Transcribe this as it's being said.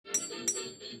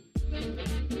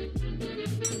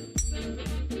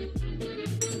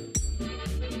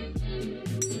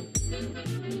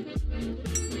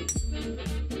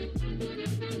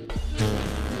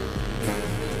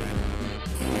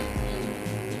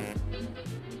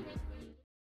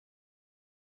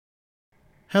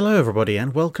Hello everybody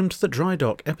and welcome to the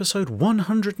Drydock, episode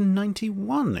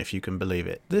 191, if you can believe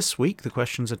it. This week the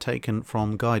questions are taken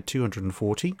from Guide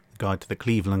 240, Guide to the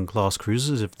Cleveland class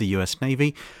cruisers of the US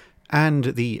Navy,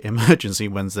 and the Emergency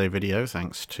Wednesday video,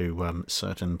 thanks to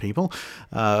certain people,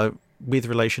 with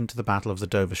relation to the Battle of the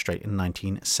Dover Strait in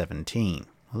 1917.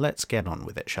 Let's get on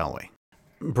with it, shall we?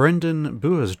 Brendan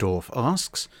Buersdorf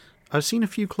asks, I've seen a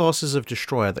few classes of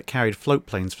destroyer that carried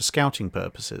floatplanes for scouting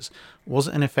purposes. Was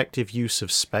it an effective use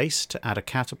of space to add a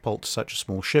catapult to such a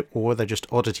small ship, or were they just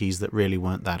oddities that really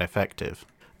weren't that effective?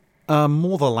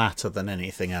 More the latter than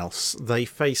anything else. They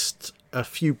faced a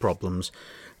few problems,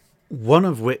 one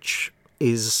of which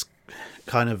is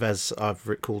kind of, as I've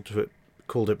called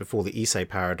it before, the Issei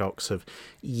paradox of,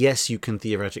 yes, you can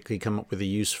theoretically come up with a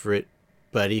use for it,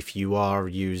 but if you are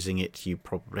using it, you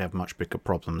probably have much bigger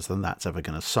problems than that's ever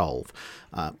going to solve.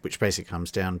 Which basically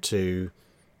comes down to,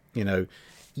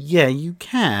 yeah, you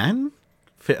can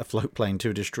fit a float plane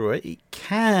to a destroyer. It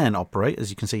can operate. As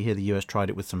you can see here, the US tried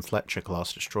it with some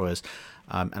Fletcher-class destroyers.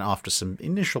 And after some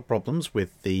initial problems with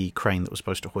the crane that was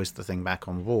supposed to hoist the thing back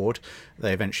on board,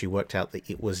 they eventually worked out that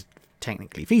it was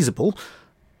technically feasible.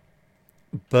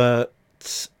 But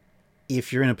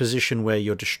if you're in a position where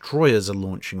your destroyers are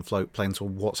launching float planes, well,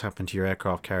 what's happened to your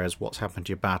aircraft carriers, what's happened to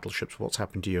your battleships, what's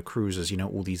happened to your cruisers,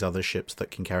 all these other ships that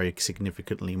can carry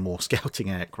significantly more scouting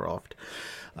aircraft.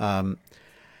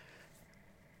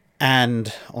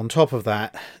 And on top of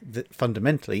that,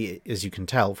 fundamentally, as you can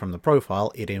tell from the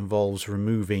profile, it involves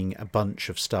removing a bunch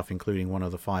of stuff, including one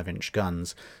of the 5-inch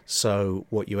guns. So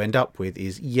what you end up with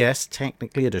is, yes,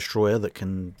 technically a destroyer that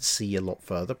can see a lot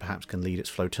further, perhaps can lead its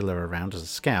flotilla around as a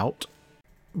scout.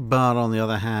 But on the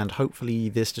other hand, hopefully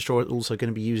this destroyer is also going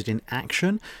to be used in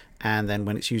action, and then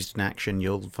when it's used in action,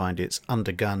 you'll find it's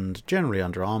undergunned, generally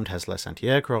underarmed, has less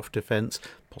anti-aircraft defense,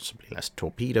 possibly less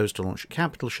torpedoes to launch at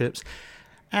capital ships,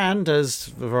 and as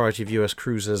a variety of US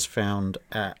cruisers found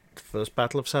at the First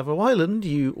Battle of Savo Island,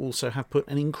 you also have put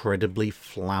an incredibly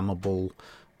flammable,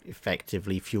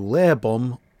 effectively fuel-air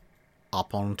bomb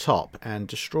up on top. And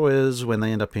destroyers, when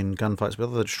they end up in gunfights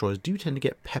with other destroyers, do tend to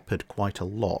get peppered quite a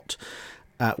lot.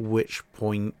 At which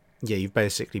point, yeah, you've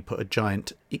basically put a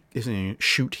giant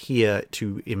shoot here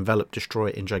to envelop destroyer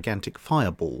in gigantic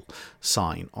fireball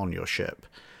sign on your ship.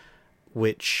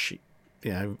 Which,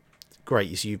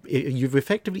 great. So you've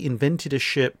effectively invented a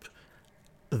ship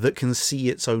that can see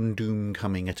its own doom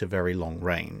coming at a very long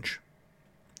range,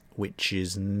 which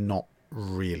is not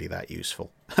really that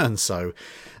useful. And so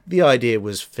the idea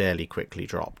was fairly quickly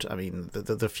dropped. I mean,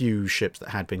 the few ships that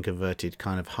had been converted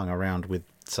kind of hung around with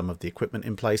some of the equipment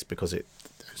in place because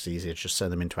it's easier to just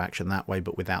send them into action that way,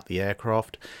 but without the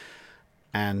aircraft.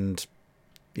 And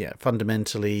yeah,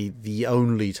 fundamentally, the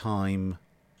only time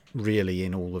really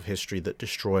in all of history that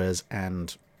destroyers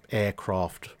and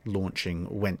aircraft launching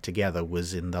went together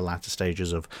was in the latter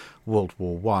stages of World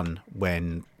War I,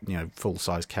 when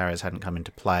full-size carriers hadn't come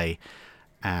into play,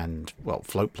 and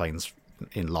float planes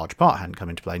in large part hadn't come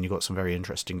into play, and you got some very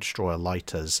interesting destroyer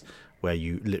lighters where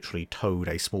you literally towed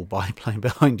a small biplane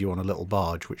behind you on a little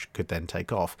barge which could then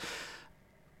take off,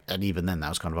 and even then that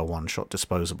was kind of a one-shot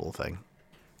disposable thing.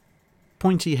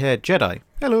 Pointy-haired Jedi,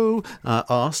 hello,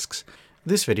 asks,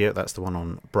 this video, that's the one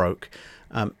on Broke,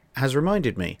 has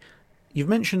reminded me, you've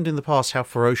mentioned in the past how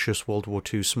ferocious World War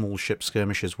II small ship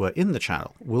skirmishes were in the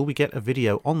channel. Will we get a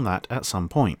video on that at some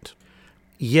point?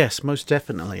 Yes, most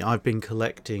definitely. I've been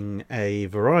collecting a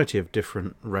variety of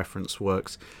different reference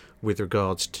works with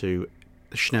regards to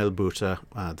Schnellboote,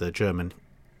 the German,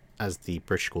 as the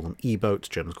British call them E-boats,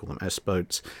 Germans call them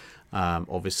S-boats,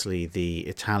 obviously the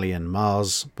Italian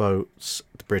Mars boats,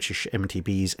 the British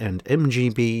MTBs and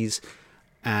MGBs,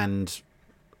 and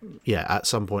yeah, at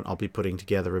some point I'll be putting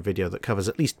together a video that covers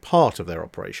at least part of their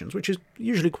operations, which is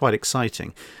usually quite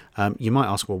exciting. You might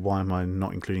ask, well, why am I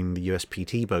not including the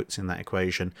USPT boats in that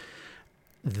equation?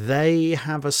 They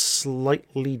have a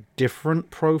slightly different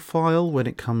profile when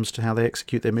it comes to how they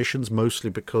execute their missions,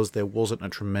 mostly because there wasn't a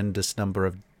tremendous number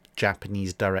of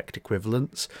Japanese direct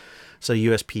equivalents. So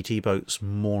USPT boats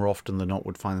more often than not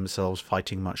would find themselves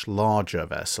fighting much larger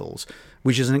vessels,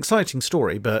 which is an exciting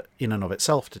story, but in and of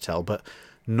itself to tell, but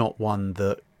not one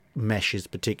that meshes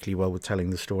particularly well with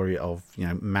telling the story of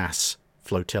mass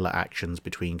flotilla actions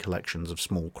between collections of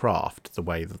small craft, the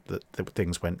way that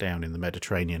things went down in the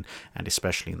Mediterranean and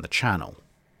especially in the Channel.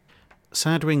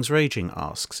 Sadwings Raging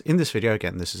asks, in this video,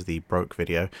 again this is the Broke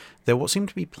video, there what seem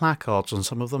to be placards on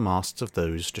some of the masts of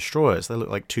those destroyers. They look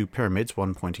like two pyramids,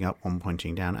 one pointing up, one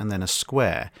pointing down, and then a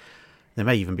square. There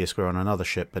may even be a square on another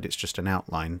ship, but it's just an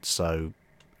outline, so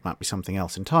it might be something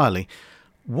else entirely.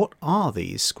 What are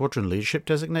these? Squadron leadership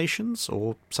designations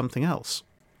or something else?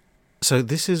 So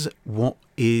this is what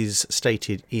is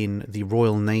stated in the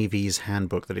Royal Navy's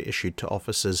handbook that it issued to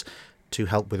officers to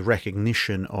help with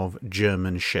recognition of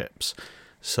German ships.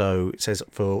 So it says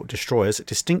for destroyers,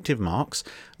 distinctive marks.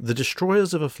 The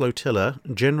destroyers of a flotilla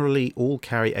generally all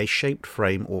carry a shaped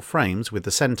frame or frames with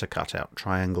the centre cut out,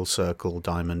 triangle, circle,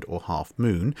 diamond or half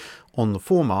moon, on the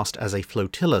foremast as a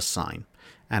flotilla sign,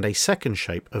 and a second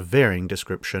shape of varying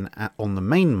description on the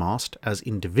mainmast as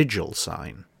individual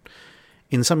sign.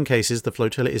 In some cases, the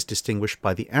flotilla is distinguished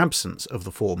by the absence of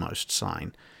the foremost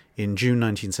sign. In June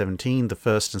 1917, the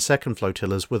first and second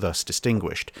flotillas were thus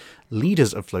distinguished.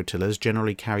 Leaders of flotillas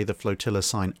generally carry the flotilla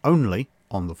sign only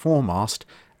on the foremast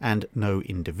and no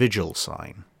individual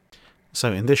sign.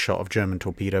 So in this shot of German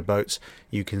torpedo boats,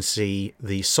 you can see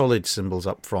the solid symbols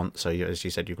up front. So as you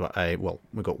said, you've got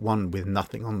we've got one with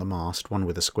nothing on the mast, one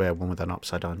with a square, one with an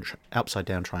upside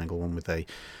down triangle, one with a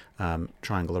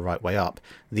triangle the right way up.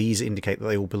 These indicate that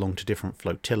they all belong to different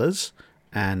flotillas.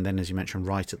 And then, as you mentioned,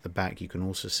 right at the back, you can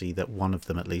also see that one of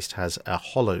them at least has a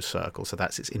hollow circle. So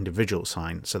that's its individual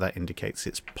sign. So that indicates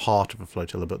it's part of a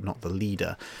flotilla, but not the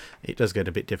leader. It does get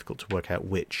a bit difficult to work out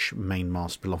which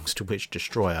mainmast belongs to which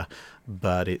destroyer.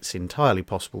 But it's entirely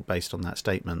possible, based on that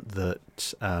statement,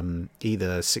 that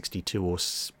either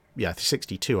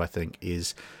 62, I think,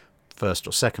 is first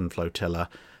or second flotilla.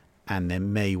 And there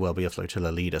may well be a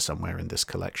flotilla leader somewhere in this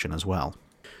collection as well.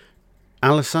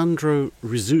 Alessandro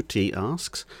Rizzuti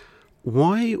asks,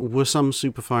 why were some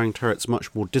superfiring turrets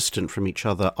much more distant from each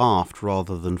other aft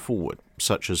rather than forward,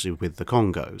 such as with the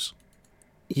Kongos?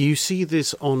 You see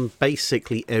this on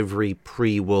basically every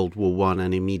pre-World War I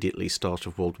and immediately start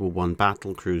of World War I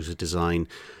battlecruiser design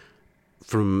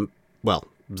from, well,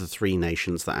 the three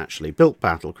nations that actually built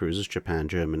battlecruisers, Japan,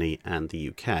 Germany and the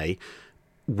UK,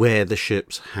 where the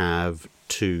ships have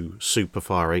two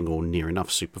superfiring or near enough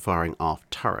superfiring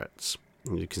aft turrets.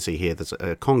 You can see here there's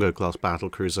a Congo-class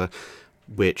battlecruiser,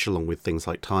 which, along with things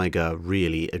like Tiger,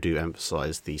 really do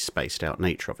emphasise the spaced-out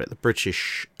nature of it.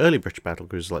 The early British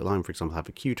battlecruisers like Lion, for example, have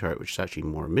a Q turret, which is actually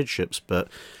more amidships, but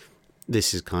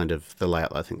this is kind of the layout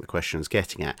that I think the question is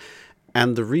getting at.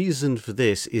 And the reason for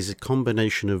this is a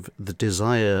combination of the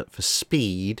desire for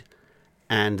speed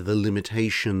and the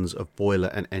limitations of boiler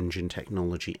and engine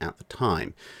technology at the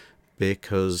time.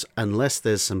 Because unless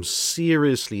there's some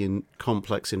seriously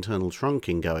complex internal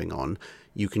trunking going on,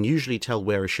 you can usually tell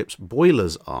where a ship's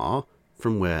boilers are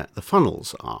from where the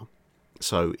funnels are.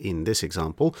 So in this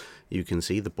example, you can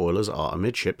see the boilers are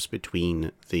amidships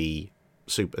between the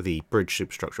bridge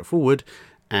superstructure forward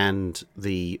and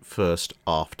the first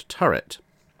aft turret.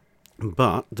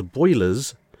 But the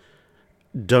boilers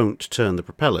don't turn the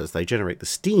propellers. They generate the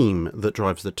steam that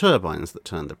drives the turbines that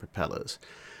turn the propellers.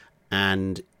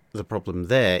 And the problem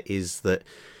there is that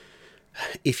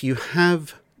if you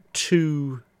have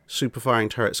two superfiring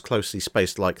turrets closely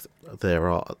spaced like there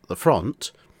are at the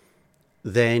front,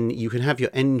 then you can have your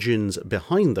engines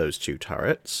behind those two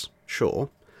turrets, sure,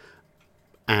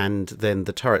 and then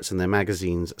the turrets and their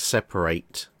magazines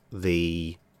separate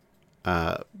the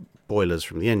boilers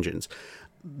from the engines.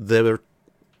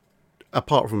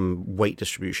 Apart from weight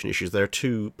distribution issues, there are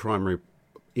two primary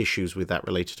issues with that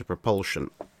related to propulsion.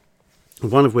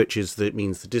 One of which is that it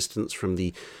means the distance from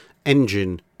the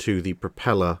engine to the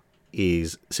propeller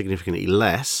is significantly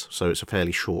less, so it's a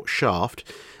fairly short shaft.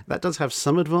 That does have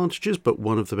some advantages, but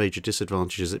one of the major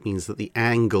disadvantages, it means that the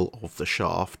angle of the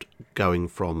shaft going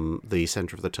from the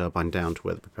centre of the turbine down to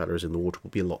where the propeller is in the water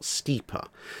will be a lot steeper.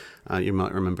 You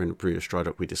might remember in a previous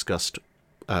Drydock we discussed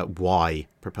why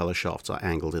propeller shafts are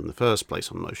angled in the first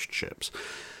place on most ships.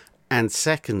 And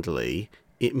secondly,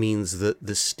 it means that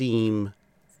the steam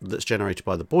that's generated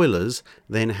by the boilers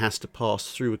then has to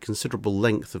pass through a considerable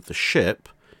length of the ship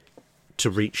to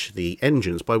reach the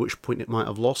engines, by which point it might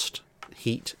have lost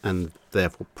heat and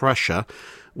therefore pressure,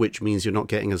 which means you're not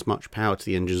getting as much power to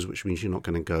the engines, which means you're not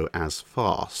going to go as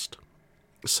fast.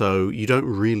 So you don't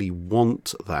really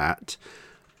want that,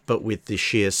 but with the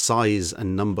sheer size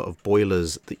and number of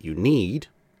boilers that you need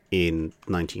in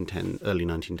early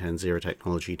 1910s era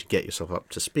technology to get yourself up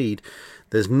to speed,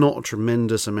 there's not a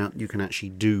tremendous amount you can actually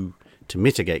do to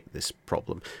mitigate this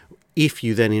problem. If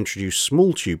you then introduce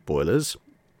small tube boilers,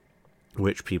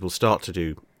 which people start to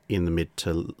do in the mid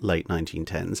to late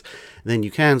 1910s, then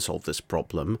you can solve this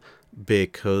problem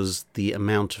because the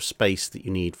amount of space that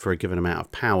you need for a given amount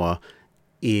of power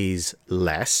is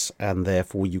less, and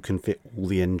therefore you can fit all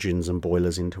the engines and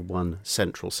boilers into one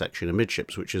central section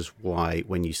amidships, which is why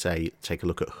when you take a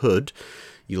look at Hood,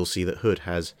 you'll see that Hood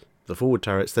has the forward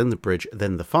turrets, then the bridge,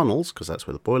 then the funnels, because that's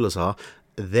where the boilers are,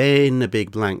 then a big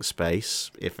blank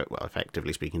space,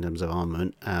 effectively speaking in terms of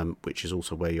armament, which is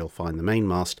also where you'll find the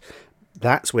mainmast,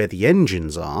 That's where the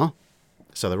engines are.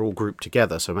 So they're all grouped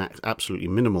together, so absolutely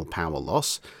minimal power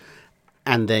loss.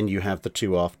 And then you have the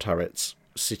two aft turrets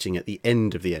sitting at the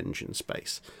end of the engine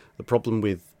space. The problem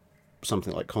with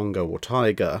something like Kongo or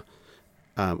Tiger,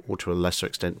 or to a lesser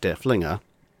extent Derflinger,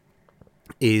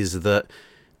 is that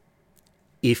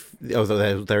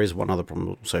although there is one other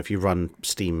problem. So if you run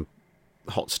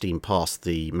hot steam past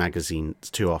the magazine,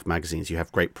 two aft magazines, you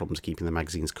have great problems keeping the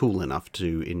magazines cool enough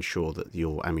to ensure that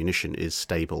your ammunition is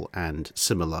stable and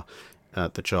similar.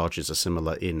 The charges are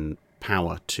similar in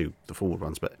power to the forward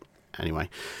ones, but anyway.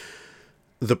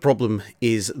 The problem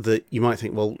is that you might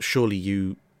think, well, surely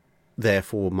you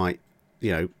therefore might,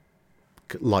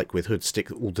 like with Hood,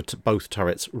 stick all both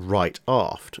turrets right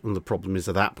aft. And the problem is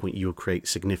at that point you'll create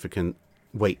significant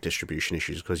weight distribution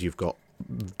issues because you've got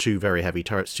two very heavy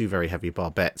turrets, two very heavy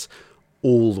barbettes,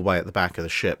 all the way at the back of the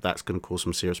ship. That's going to cause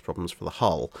some serious problems for the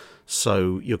hull.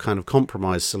 So your kind of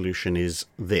compromise solution is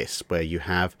this, where you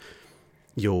have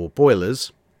your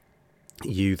boilers,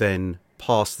 you then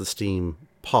pass the steam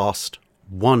past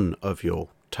one of your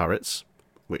turrets,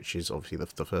 which is obviously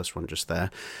the first one just there.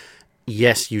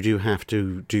 Yes, you do have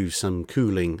to do some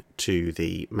cooling to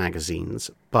the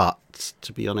magazines, but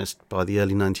to be honest, by the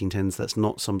early 1910s, that's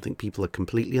not something people are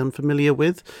completely unfamiliar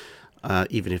with,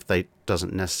 even if they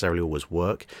doesn't necessarily always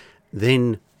work.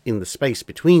 Then in the space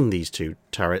between these two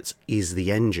turrets is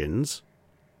the engines,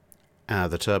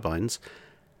 the turbines,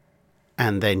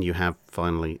 and then you have,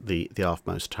 finally, the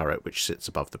aftmost turret, which sits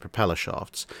above the propeller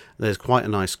shafts. There's quite a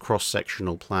nice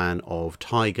cross-sectional plan of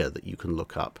Tiger that you can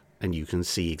look up, and you can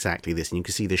see exactly this. And you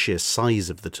can see the sheer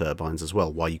size of the turbines as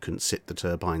well, why you couldn't sit the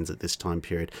turbines at this time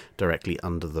period directly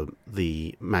under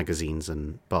the magazines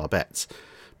and barbettes,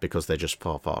 because they're just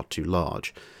far, far too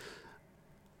large.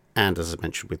 And as I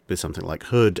mentioned with something like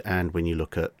Hood, and when you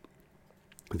look at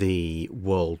the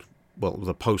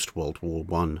post-World War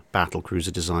I battle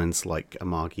cruiser designs like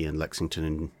Amagi and Lexington,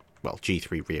 and,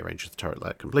 G3 rearranges the turret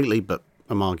layout completely, but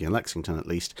Amagi and Lexington at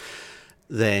least,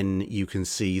 then you can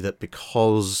see that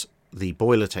because the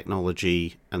boiler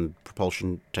technology and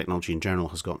propulsion technology in general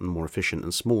has gotten more efficient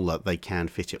and smaller, they can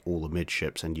fit it all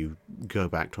amidships, and you go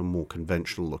back to a more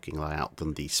conventional looking layout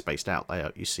than the spaced out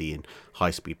layout you see in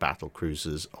high-speed battle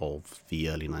cruisers of the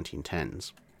early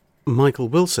 1910s. Michael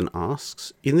Wilson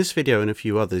asks, in this video and a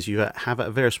few others, you have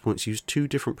at various points used two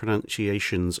different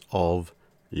pronunciations of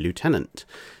lieutenant.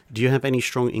 Do you have any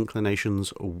strong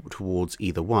inclinations towards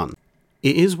either one?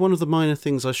 It is one of the minor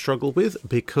things I struggle with,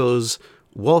 because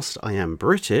whilst I am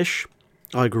British,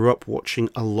 I grew up watching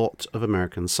a lot of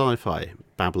American sci-fi,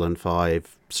 Babylon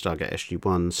 5, Stargate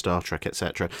SG-1, Star Trek,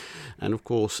 etc. And of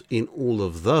course, in all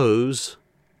of those,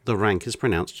 the rank is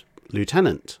pronounced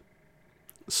lieutenant.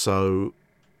 So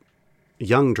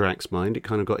young Drach's mind, it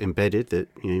kind of got embedded that,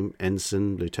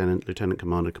 ensign, lieutenant, lieutenant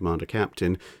commander, commander,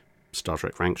 captain, Star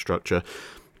Trek rank structure.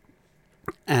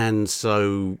 And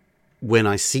so when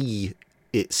I see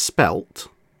it spelt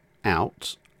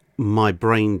out, my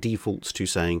brain defaults to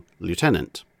saying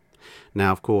lieutenant.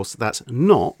 Now, of course, that's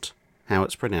not how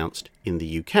it's pronounced in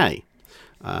the UK.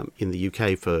 In the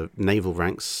UK, for naval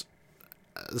ranks,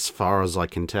 as far as I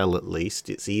can tell at least,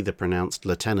 it's either pronounced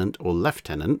lieutenant or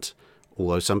lieutenant,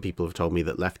 although some people have told me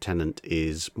that lieutenant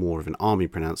is more of an army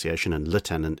pronunciation and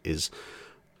lieutenant is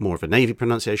more of a navy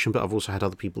pronunciation, but I've also had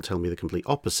other people tell me the complete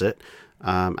opposite,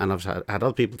 and I've had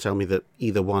other people tell me that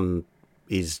either one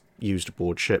is used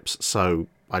aboard ships, so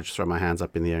I just throw my hands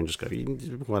up in the air and just go,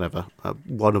 whatever.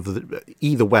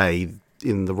 Either way,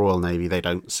 in the Royal Navy, they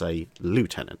don't say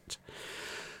lieutenant.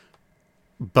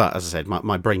 But as I said,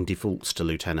 my brain defaults to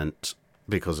lieutenant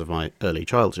because of my early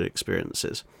childhood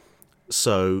experiences.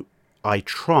 So I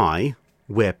try,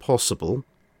 where possible,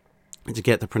 to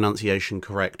get the pronunciation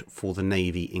correct for the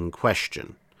Navy in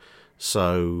question.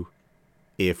 So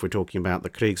if we're talking about the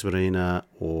Kriegsmarine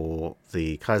or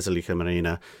the Kaiserliche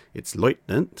Marine, it's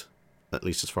Leutnant, at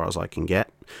least as far as I can get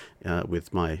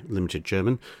with my limited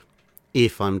German.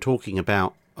 If I'm talking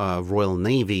about Royal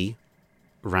Navy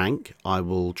rank, I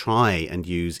will try and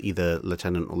use either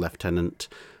lieutenant or lieutenant,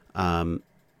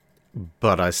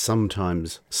 but I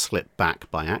sometimes slip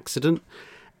back by accident.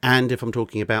 And if I'm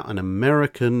talking about an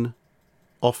American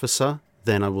officer,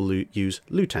 then I will use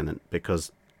lieutenant,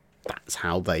 because that's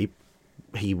how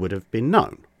he would have been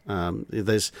known.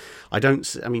 It's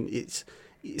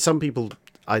some people,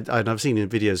 I've seen in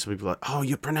videos people like, oh,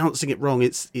 you're pronouncing it wrong,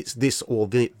 it's this or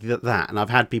that, and I've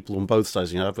had people on both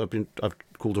sides. I've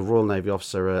called a Royal Navy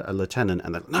officer a lieutenant,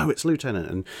 and they're like, no, it's lieutenant.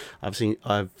 And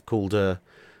I've called an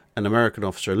American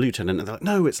officer a lieutenant, and they're like,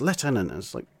 no, it's lieutenant. And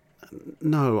it's like,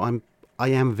 no, I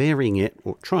am varying it,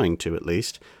 or trying to at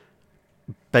least,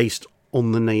 based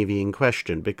on the Navy in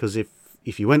question, because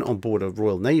if you went on board a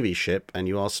Royal Navy ship and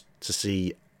you asked to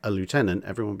see a lieutenant,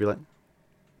 everyone would be like,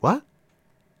 what?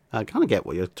 I kind of get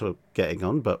what you're getting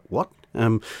on, but what?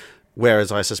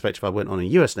 Whereas I suspect if I went on a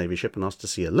US Navy ship and asked to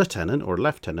see a lieutenant or a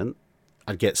lieutenant,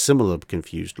 I'd get similar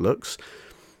confused looks.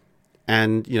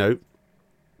 And,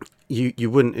 you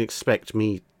wouldn't expect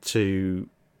me to,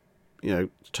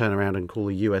 turn around and call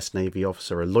a US Navy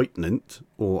officer a lieutenant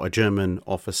or a German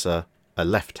officer a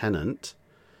lieutenant.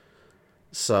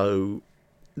 So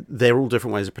they're all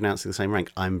different ways of pronouncing the same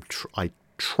rank. I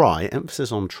try,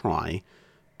 emphasis on try,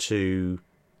 to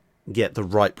get the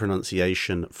right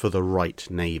pronunciation for the right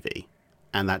Navy.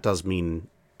 And that does mean,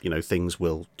 things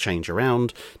will change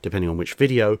around depending on which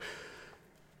video.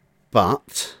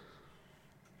 But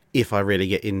if I really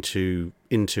get into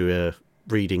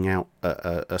reading out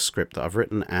a script that I've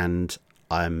written and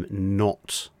I'm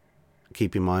not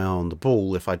keeping my eye on the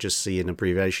ball, if I just see an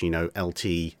abbreviation,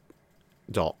 LT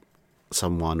dot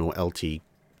someone or LT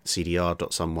CDR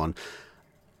dot someone,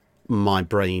 my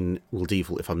brain will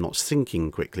default, if I'm not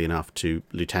thinking quickly enough, to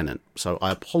lieutenant. So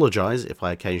I apologise if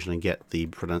I occasionally get the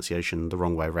pronunciation the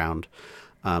wrong way round,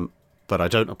 but I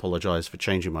don't apologise for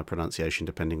changing my pronunciation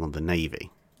depending on the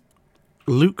Navy.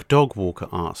 Luke Dogwalker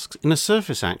asks, in a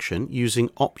surface action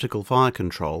using optical fire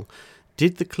control,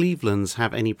 did the Clevelands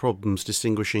have any problems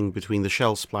distinguishing between the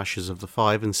shell splashes of the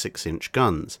 5 and 6 inch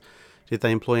guns? Did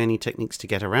they employ any techniques to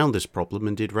get around this problem,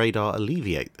 and did radar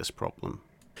alleviate this problem?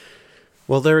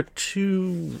 Well, there are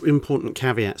two important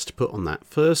caveats to put on that.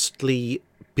 Firstly,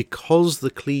 because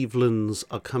the Clevelands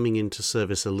are coming into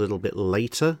service a little bit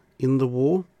later in the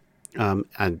war,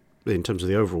 and in terms of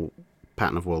the overall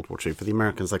pattern of World War II, for the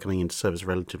Americans, they're coming into service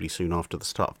relatively soon after the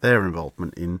start of their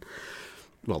involvement in,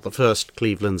 the first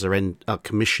Clevelands are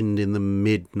commissioned in the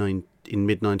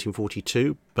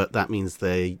mid-1942, but that means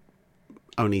they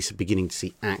only beginning to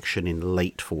see action in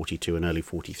late 42 and early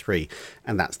 43,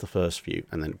 and that's the first view,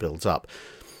 and then it builds up.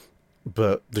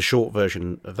 But the short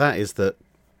version of that is that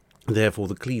therefore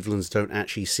the Clevelands don't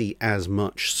actually see as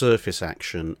much surface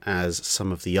action as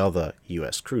some of the other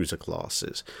US cruiser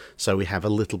classes, so we have a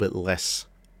little bit less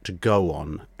to go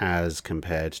on as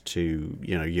compared to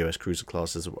US cruiser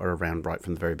classes that were around right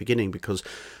from the very beginning, because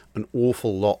an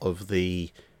awful lot of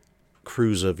the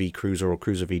cruiser v cruiser or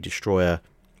cruiser v destroyer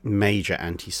major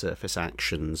anti-surface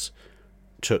actions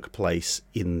took place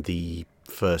in the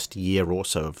first year or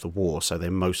so of the war, so they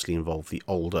mostly involve the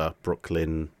older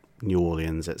Brooklyn, New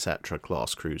Orleans, etc.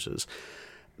 class cruisers.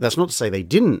 That's not to say they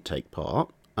didn't take part.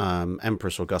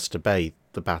 Empress Augusta Bay,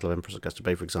 the Battle of Empress Augusta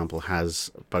Bay, for example, has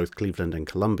both Cleveland and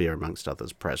Columbia, amongst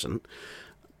others, present.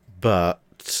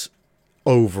 But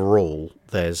overall,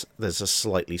 there's a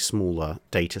slightly smaller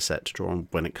data set to draw on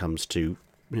when it comes to,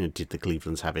 did the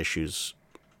Clevelands have issues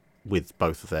with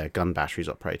both of their gun batteries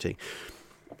operating.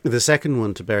 The second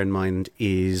one to bear in mind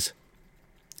is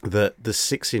that the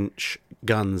 6-inch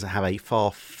guns have a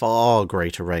far, far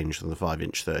greater range than the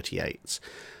 5-inch 38s.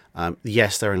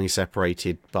 Yes, they're only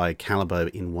separated by caliber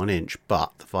in 1 inch,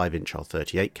 but the 5-inch are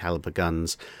 38 caliber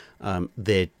guns.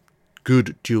 They're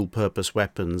good dual-purpose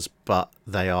weapons, but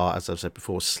they are, as I've said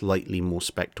before, slightly more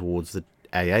spec towards the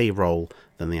AA role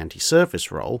than the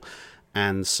anti-surface role.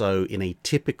 And so in a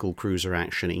typical cruiser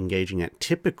action, engaging at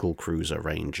typical cruiser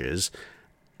ranges,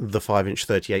 the 5-inch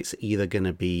 38s are either going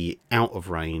to be out of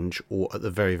range or at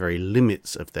the very, very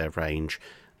limits of their range,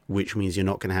 which means you're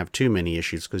not going to have too many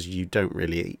issues because you don't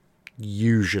really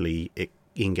usually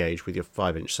engage with your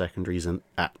 5-inch secondaries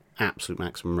at absolute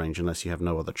maximum range unless you have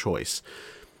no other choice.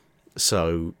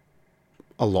 So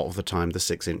a lot of the time the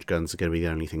 6-inch guns are going to be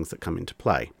the only things that come into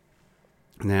play.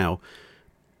 Now,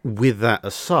 with that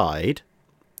aside,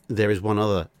 there is one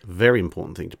other very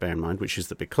important thing to bear in mind, which is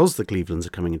that because the Clevelands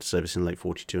are coming into service in late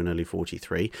 42 and early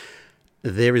 43,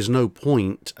 there is no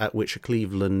point at which a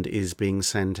Cleveland is being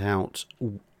sent out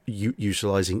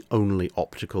utilising only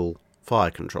optical fire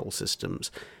control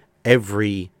systems.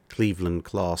 Every Cleveland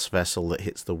class vessel that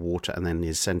hits the water and then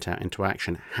is sent out into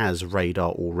action has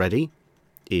radar already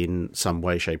in some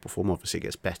way, shape or form. Obviously it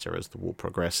gets better as the war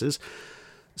progresses.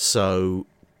 So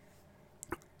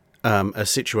a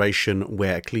situation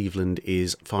where Cleveland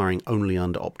is firing only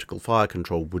under optical fire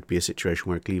control would be a situation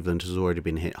where Cleveland has already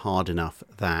been hit hard enough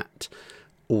that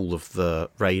all of the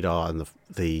radar and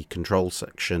the control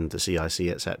section, the CIC,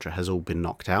 etc., has all been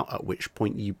knocked out, at which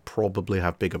point you probably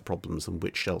have bigger problems than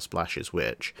which shell splashes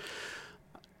which.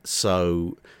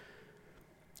 So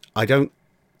I don't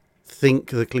think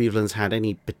the Clevelands had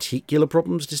any particular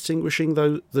problems distinguishing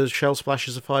the shell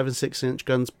splashes of 5 and 6-inch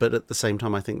guns, but at the same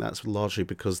time I think that's largely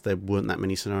because there weren't that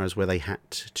many scenarios where they had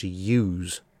to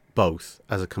use both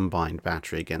as a combined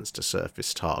battery against a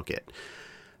surface target.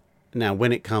 Now,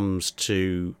 when it comes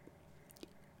to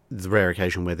the rare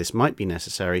occasion where this might be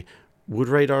necessary, would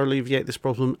radar alleviate this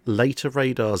problem? Later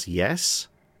radars, yes,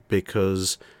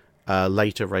 because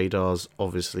later radars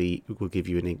obviously will give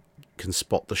you can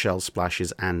spot the shell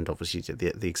splashes and obviously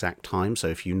the exact time. So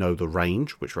if you know the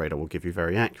range, which radar will give you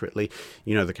very accurately,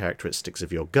 you know the characteristics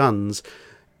of your guns,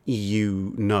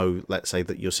 you know, let's say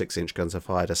that your 6-inch guns have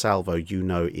fired a salvo, you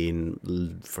know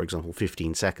in, for example,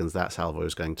 15 seconds that salvo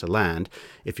is going to land.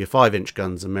 If your 5-inch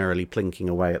guns are merrily plinking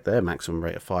away at their maximum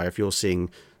rate of fire, if you're seeing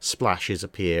splashes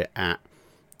appear at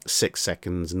 6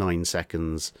 seconds, 9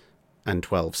 seconds, and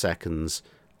 12 seconds,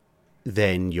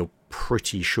 then you're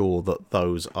pretty sure that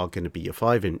those are going to be your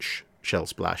 5-inch shell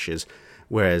splashes.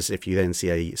 Whereas if you then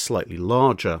see a slightly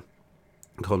larger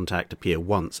contact appear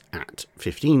once at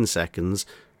 15 seconds,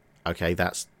 okay,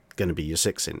 that's going to be your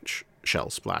 6-inch shell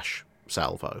splash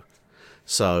salvo.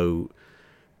 So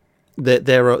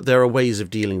there are ways of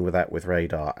dealing with that with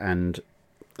radar, and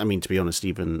I mean, to be honest,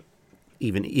 even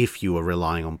if you were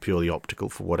relying on purely optical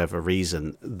for whatever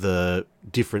reason, the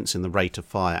difference in the rate of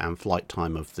fire and flight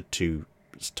time of the two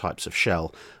types of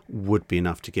shell would be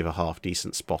enough to give a half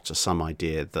decent spotter some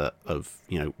idea of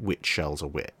which shells are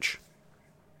which,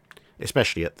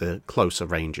 especially at the closer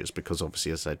ranges, because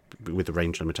obviously, as I said, with the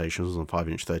range limitations on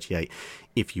 5-inch 38,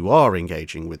 if you are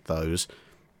engaging with those,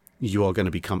 you are going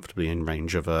to be comfortably in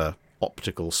range of a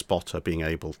optical spotter being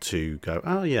able to go,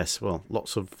 oh yes, well,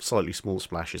 lots of slightly small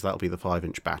splashes, that'll be the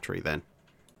 5-inch battery then.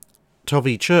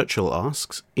 Tovey Churchill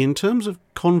asks, in terms of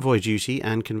convoy duty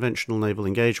and conventional naval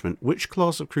engagement, which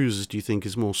class of cruisers do you think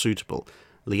is more suitable,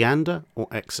 Leander or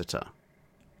Exeter?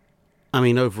 I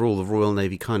mean, overall, the Royal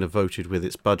Navy kind of voted with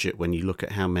its budget when you look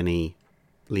at how many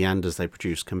Leanders they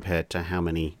produce compared to how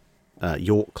many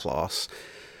York class.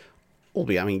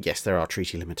 Albeit, I mean, yes, there are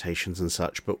treaty limitations and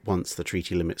such, but once the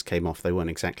treaty limits came off, they weren't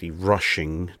exactly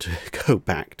rushing to go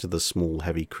back to the small,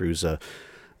 heavy cruiser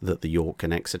that the York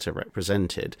and Exeter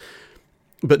represented.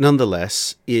 But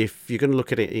nonetheless, if you're going to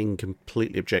look at it in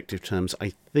completely objective terms,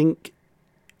 I think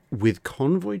with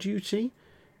convoy duty,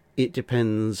 it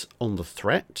depends on the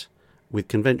threat. With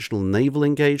conventional naval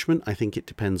engagement, I think it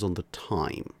depends on the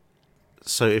time.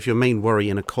 So if your main worry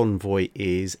in a convoy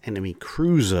is enemy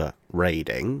cruiser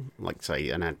raiding, like say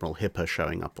an Admiral Hipper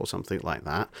showing up or something like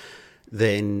that,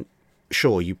 then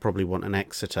sure, you probably want an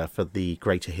Exeter for the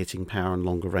greater hitting power and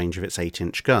longer range of its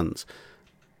 8-inch guns.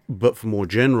 But for more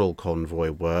general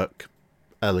convoy work,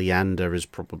 a Leander is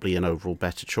probably an overall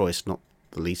better choice, not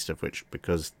the least of which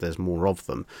because there's more of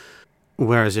them.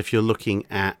 Whereas if you're looking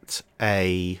at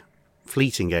a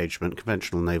fleet engagement,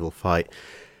 conventional naval fight,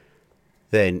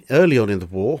 then early on in the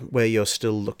war, where you're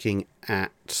still looking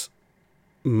at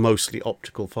mostly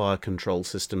optical fire control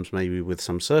systems, maybe with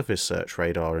some surface search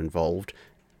radar involved,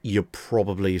 you're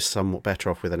probably somewhat better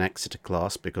off with an Exeter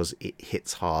class because it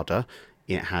hits harder,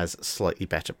 it has slightly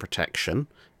better protection,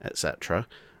 etc.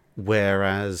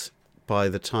 Whereas by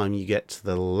the time you get to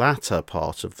the latter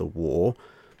part of the war,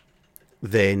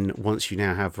 then once you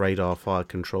now have radar fire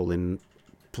control in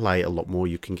play a lot more,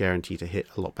 you can guarantee to hit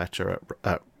a lot better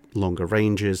at longer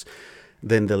ranges,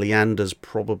 then the Leander's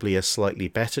probably a slightly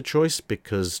better choice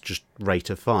because just rate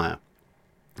of fire.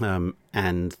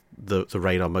 And the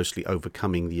radar mostly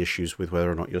overcoming the issues with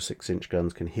whether or not your 6-inch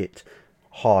guns can hit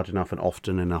hard enough and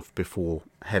often enough before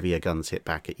heavier guns hit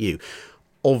back at you.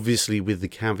 Obviously with the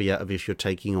caveat of if you're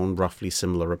taking on roughly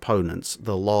similar opponents,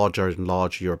 the larger and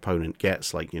larger your opponent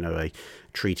gets, like, a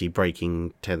treaty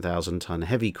breaking 10,000 ton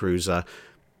heavy cruiser,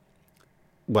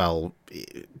 well,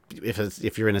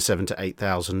 if you're in a 7 to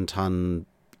 8,000 ton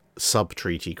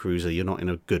sub-treaty cruiser, you're not in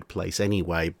a good place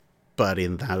anyway. But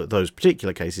in those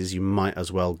particular cases, you might as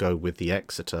well go with the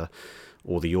Exeter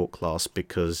or the York class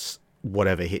because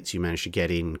whatever hits you manage to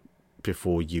get in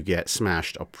before you get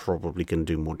smashed are probably going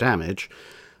to do more damage.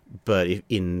 But if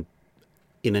in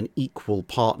an equal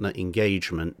partner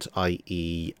engagement,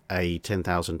 i.e. a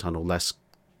 10,000 ton or less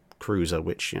cruiser,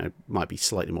 which might be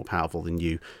slightly more powerful than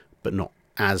you, but not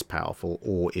as powerful,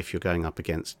 or if you're going up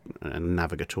against a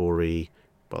Navigatori,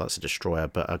 well, that's a destroyer,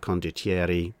 but a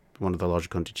Condottieri, one of the larger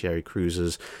Condottieri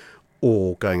cruisers,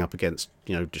 or going up against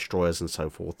destroyers and so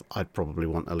forth, I'd probably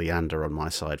want a Leander on my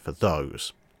side for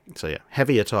those. So yeah,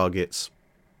 heavier targets,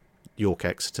 York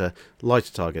Exeter,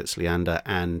 lighter targets, Leander,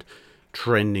 and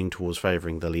trending towards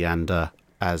favouring the Leander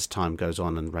as time goes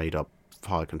on and radar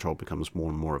fire control becomes more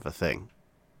and more of a thing.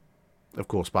 Of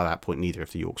course, by that point, neither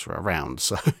of the Yorks were around,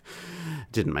 so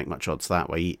didn't make much odds that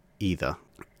way either.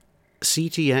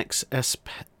 CTX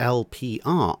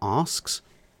SLPR asks,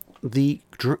 The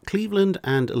Cleveland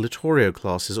and Littorio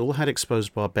classes all had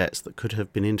exposed barbettes that could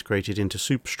have been integrated into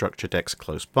superstructure decks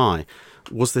close by.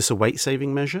 Was this a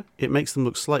weight-saving measure? It makes them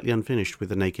look slightly unfinished with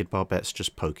the naked barbettes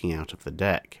just poking out of the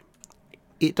deck.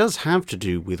 It does have to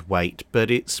do with weight,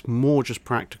 but it's more just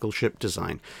practical ship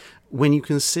design. When you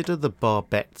consider the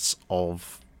barbettes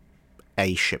of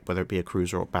a ship, whether it be a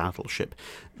cruiser or battleship,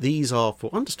 these are, for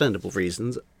understandable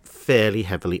reasons, fairly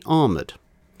heavily armoured,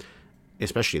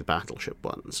 especially the battleship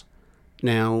ones.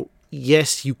 Now,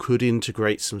 yes, you could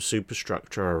integrate some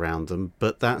superstructure around them,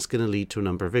 but that's going to lead to a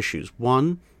number of issues.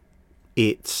 One,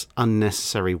 it's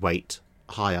unnecessary weight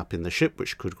high up in the ship,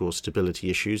 which could cause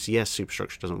stability issues. Yes,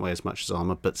 superstructure doesn't weigh as much as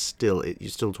armour, but still, you're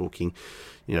still talking,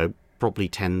 probably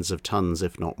tens of tons,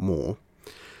 if not more.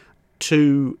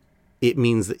 Two, it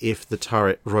means that if the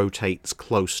turret rotates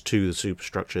close to the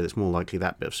superstructure, it's more likely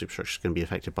that bit of superstructure is going to be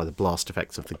affected by the blast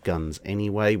effects of the guns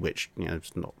anyway, which,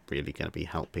 it's not really going to be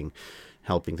helping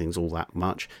things all that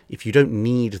much. If you don't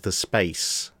need the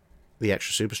space, the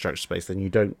extra superstructure space, then you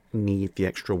don't need the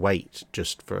extra weight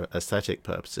just for aesthetic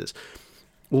purposes.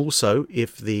 Also,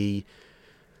 if the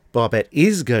barbette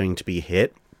is going to be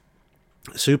hit,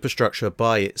 superstructure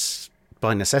by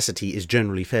necessity is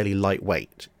generally fairly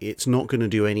lightweight. It's not going to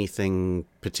do anything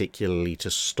particularly to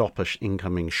stop an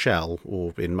incoming shell,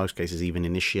 or in most cases even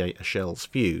initiate a shell's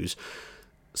fuse.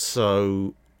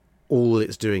 So all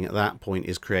it's doing at that point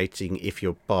is creating, if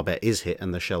your barbette is hit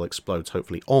and the shell explodes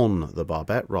hopefully on the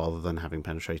barbette rather than having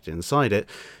penetrated inside it,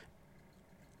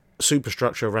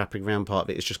 superstructure wrapping around part of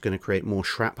it is just going to create more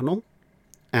shrapnel.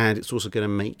 And it's also going to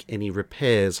make any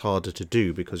repairs harder to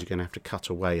do, because you're going to have to cut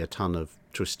away a ton of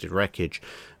twisted wreckage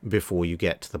before you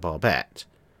get to the barbette.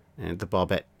 And the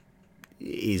barbette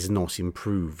is not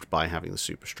improved by having the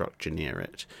superstructure near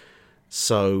it.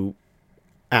 So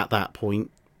at that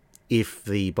point, if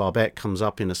the barbette comes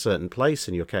up in a certain place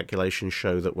and your calculations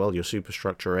show that, well, your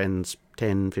superstructure ends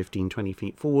 10, 15, 20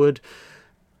 feet forward,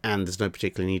 and there's no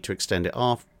particular need to extend it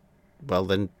aft, well,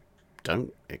 then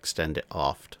don't extend it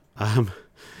aft.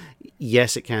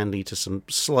 Yes, it can lead to some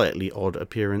slightly odd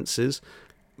appearances,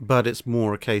 but it's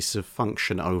more a case of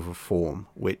function over form,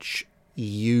 which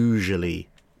usually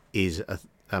is a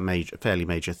fairly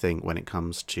major thing when it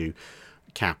comes to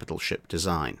capital ship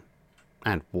design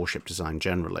and warship design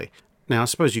generally. Now, I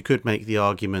suppose you could make the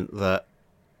argument that,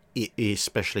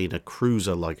 especially in a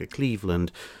cruiser like a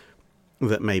Cleveland,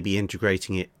 that maybe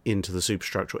integrating it into the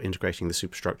superstructure, or integrating the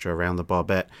superstructure around the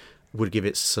barbette, would give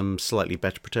it some slightly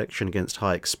better protection against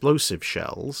high explosive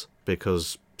shells,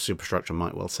 because superstructure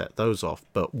might well set those off.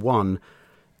 But one,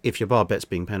 if your barbette's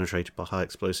being penetrated by high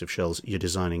explosive shells, you're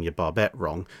designing your barbette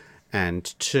wrong.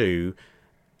 And two,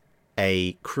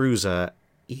 a cruiser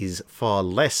is far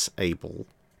less able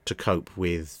to cope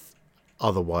with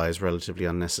otherwise relatively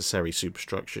unnecessary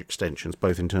superstructure extensions,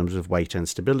 both in terms of weight and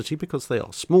stability, because they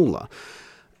are smaller.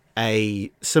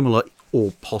 A similar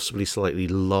or possibly slightly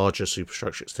larger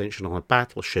superstructure extension on a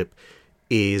battleship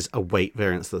is a weight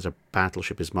variance that a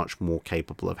battleship is much more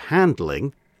capable of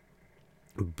handling.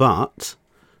 But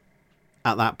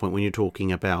at that point, when you're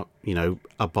talking about,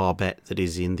 a barbette that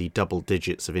is in the double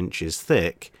digits of inches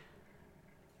thick,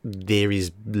 there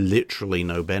is literally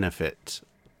no benefit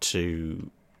to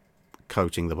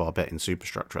coating the barbette in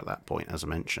superstructure at that point, as I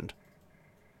mentioned.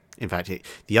 In fact,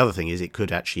 the other thing is it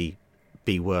could actually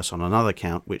be worse on another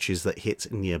count, which is that hits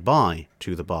nearby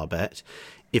to the barbette,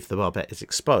 if the barbette is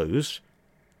exposed,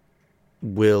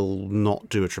 will not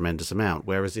do a tremendous amount.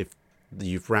 Whereas if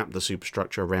you've wrapped the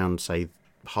superstructure around, say,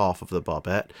 half of the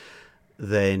barbette,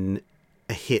 then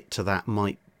a hit to that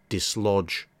might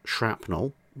dislodge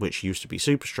shrapnel, which used to be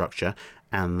superstructure,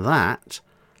 and that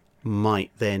might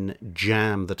then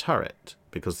jam the turret,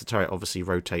 because the turret obviously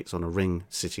rotates on a ring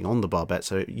sitting on the barbette,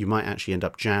 so you might actually end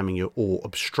up jamming or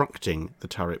obstructing the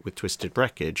turret with twisted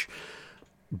wreckage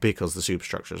because the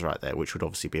superstructure is right there, which would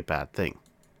obviously be a bad thing.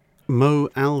 Mo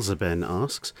Alzaben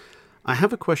asks, I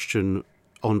have a question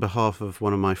on behalf of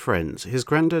one of my friends. His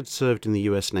granddad served in the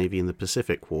US Navy in the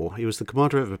Pacific War. He was the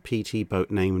commander of a PT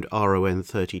boat named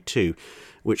RON-32,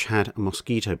 which had a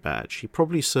mosquito badge. He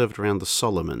probably served around the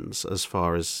Solomons, as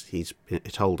far as he's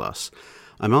told us.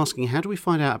 I'm asking, how do we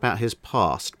find out about his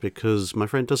past? Because my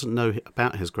friend doesn't know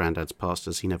about his granddad's past,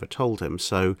 as he never told him.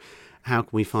 So how can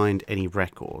we find any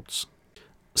records?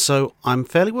 So I'm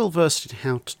fairly well versed in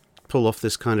how to pull off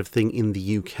this kind of thing in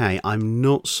the UK. I'm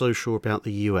not so sure about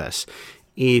the US.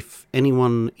 If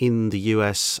anyone in the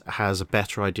US has a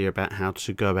better idea about how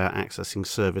to go about accessing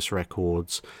service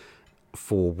records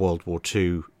for World War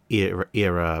II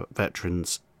era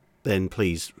veterans, then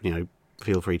please,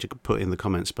 feel free to put in the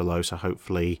comments below. So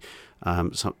hopefully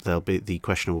the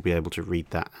questioner will be able to read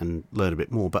that and learn a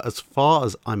bit more. But as far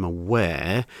as I'm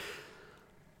aware,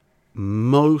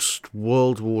 most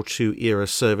World War II era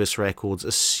service records,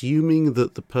 assuming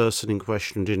that the person in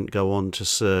question didn't go on to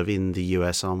serve in the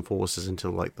US Armed Forces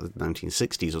until like the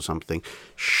 1960s or something,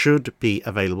 should be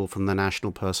available from the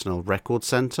National Personnel Record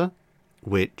Center,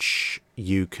 which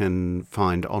you can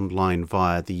find online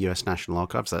via the US National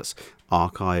Archives. That's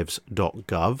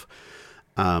archives.gov.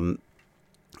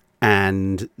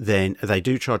 And then they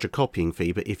do charge a copying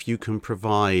fee, but if you can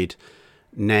provide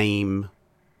name,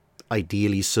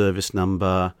 ideally service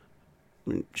number,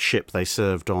 ship they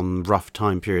served on, rough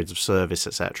time periods of service,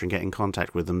 etc., and get in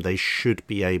contact with them, they should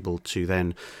be able to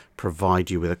then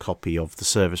provide you with a copy of the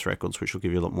service records, which will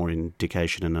give you a lot more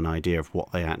indication and an idea of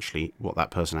what that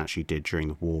person actually did during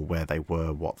the war, where they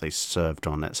were, what they served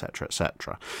on, etc.,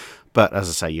 etc. But as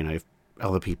I say, if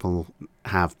other people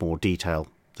have more detail,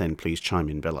 then please chime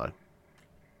in below.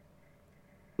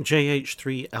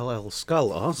 JH3LL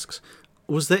Skull asks,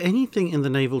 was there anything in the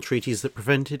naval treaties that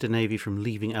prevented a navy from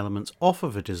leaving elements off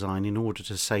of a design in order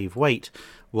to save weight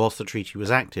whilst the treaty was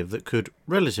active that could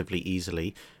relatively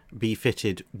easily be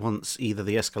fitted once either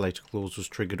the escalator clause was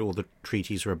triggered or the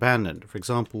treaties were abandoned? For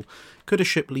example, could a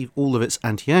ship leave all of its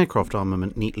anti-aircraft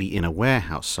armament neatly in a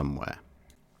warehouse somewhere?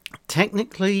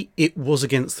 Technically, it was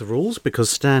against the rules because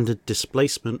standard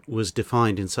displacement was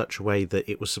defined in such a way that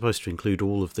it was supposed to include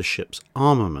all of the ship's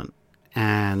armament.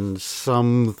 And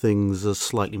some things are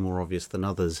slightly more obvious than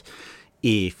others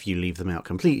if you leave them out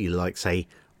completely, like, say,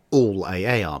 all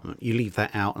AA armament. You leave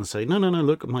that out and say, no,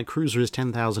 look, my cruiser is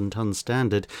 10,000 tons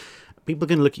standard. People are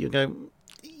going to look at you and go,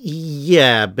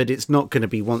 yeah, but it's not going to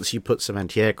be once you put some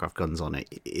anti-aircraft guns on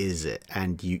it, is it?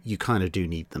 And you kind of do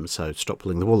need them, so stop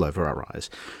pulling the wool over our eyes.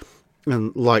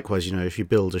 And likewise, if you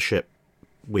build a ship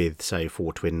with, say,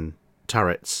 4 twin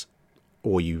turrets,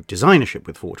 or you design a ship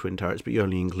with 4 twin turrets, but you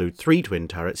only include 3 twin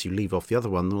turrets, you leave off the other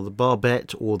one, or the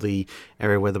barbette, or the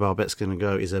area where the barbette's going to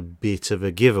go is a bit of a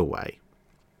giveaway.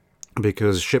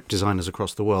 Because ship designers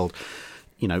across the world,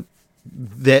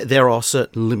 there are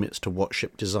certain limits to what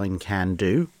ship design can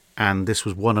do, and this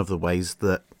was one of the ways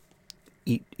that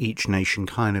each nation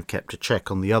kind of kept a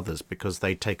check on the others, because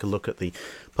they take a look at the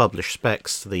published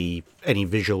specs, any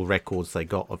visual records they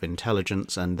got of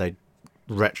intelligence, and they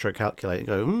retro calculate and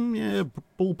go, yeah,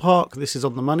 ballpark, this is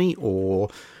on the money, or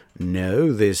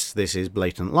no, this is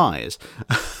blatant lies.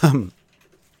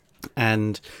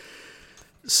 And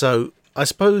so I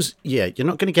suppose, you're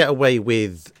not going to get away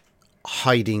with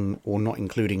hiding or not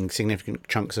including significant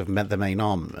chunks of the main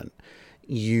armament.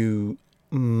 You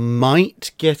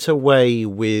might get away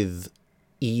with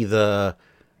either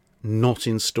not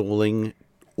installing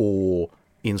or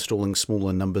installing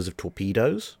smaller numbers of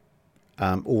torpedoes.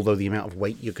 Although the amount of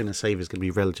weight you're going to save is going to be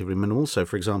relatively minimal. So,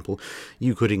 for example,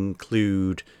 you could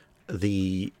include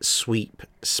the sweep,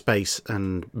 space,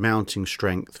 and mounting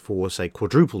strength for, say,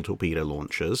 quadruple torpedo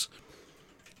launchers,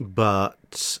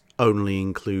 but only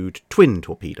include twin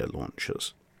torpedo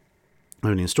launchers.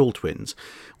 Only install twins,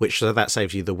 so that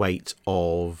saves you the weight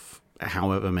of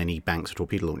however many banks of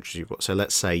torpedo launchers you've got. So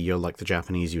let's say you're like the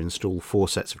Japanese, you install 4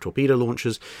 sets of torpedo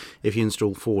launchers. If you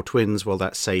install 4 twins, well,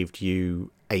 that saved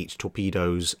you 8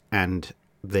 torpedoes and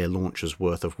their launchers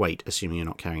worth of weight, assuming you're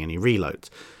not carrying any reloads.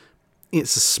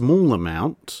 It's a small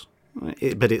amount,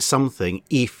 but it's something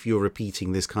if you're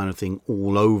repeating this kind of thing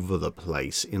all over the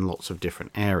place in lots of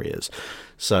different areas.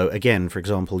 So again, for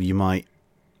example, you might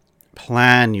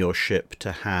plan your ship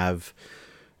to have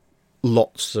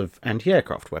lots of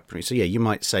anti-aircraft weaponry. So you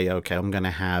might say, okay, I'm going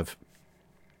to have,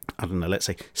 let's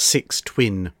say 6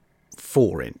 twin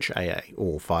 4-inch AA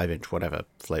or 5-inch, whatever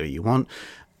flavor you want.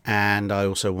 And I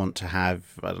also want to have,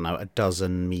 a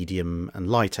dozen medium and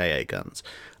light AA guns.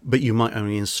 But you might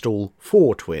only install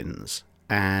 4 twins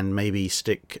and maybe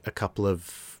stick a couple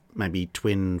of maybe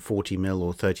twin 40mm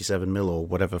or 37mm or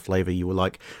whatever flavor you would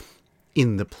like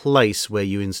in the place where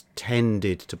you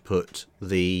intended to put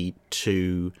the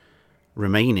 2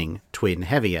 remaining twin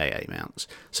heavy AA mounts.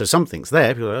 So something's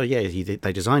there. People are like,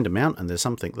 they designed a mount and there's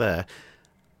something there.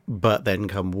 But then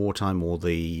come wartime or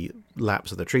the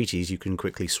lapse of the treaties, you can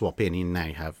quickly swap in and now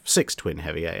you have 6 twin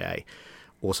heavy AA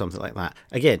or something like that.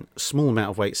 Again, small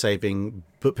amount of weight saving,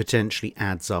 but potentially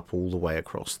adds up all the way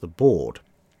across the board.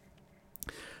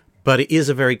 But it is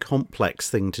a very complex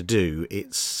thing to do.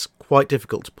 It's quite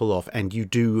difficult to pull off, and you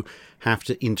do have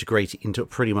to integrate it into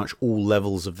pretty much all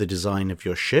levels of the design of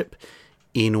your ship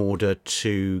in order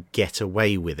to get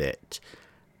away with it.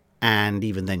 And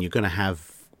even then, you're going to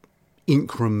have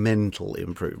incremental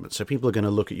improvements. So people are going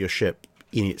to look at your ship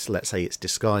in its, let's say, its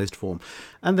disguised form.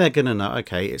 And they're going to know,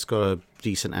 okay, it's got a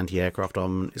decent anti-aircraft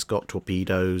armament, it's got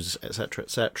torpedoes, etc.,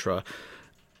 etc.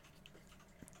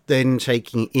 Then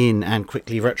taking in and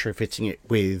quickly retrofitting it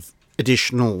with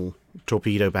additional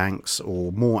torpedo banks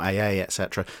or more AA,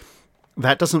 etc.,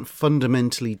 that doesn't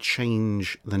fundamentally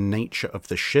change the nature of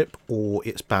the ship or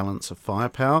its balance of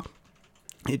firepower.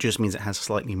 It just means it has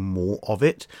slightly more of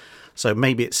it. So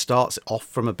maybe it starts off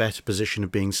from a better position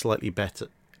of being slightly better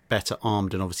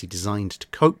armed and obviously designed to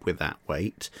cope with that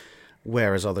weight,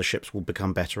 whereas other ships will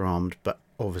become better armed but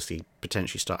obviously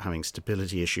potentially start having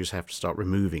stability issues, have to start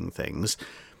removing things.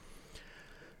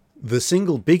 The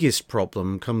single biggest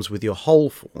problem comes with your hull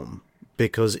form,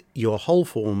 because your hull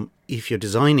form, if you're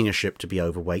designing a ship to be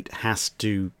overweight, has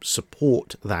to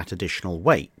support that additional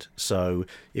weight. So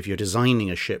if you're designing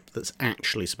a ship that's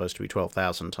actually supposed to be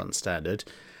 12,000 tons standard,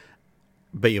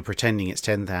 but you're pretending it's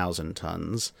 10,000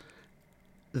 tons,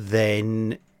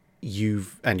 then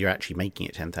and you're actually making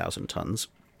it 10,000 tons,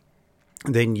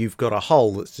 then you've got a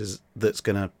hull that's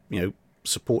going to,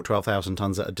 support 12,000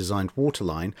 tons at a designed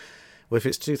waterline. Well, if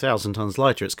it's 2,000 tons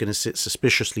lighter, it's going to sit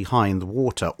suspiciously high in the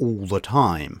water all the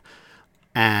time.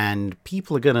 And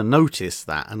people are going to notice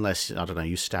that unless, I don't know,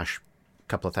 you stash a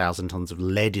couple of thousand tons of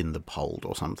lead in the hold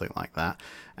or something like that.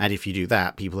 And if you do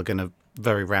that, people are going to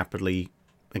very rapidly,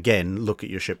 again, look at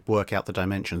your ship, work out the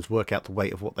dimensions, work out the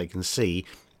weight of what they can see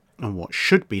and what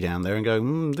should be down there and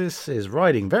go, this is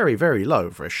riding very, very low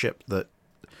for a ship that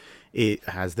it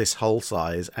has this hull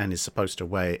size and is supposed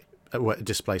to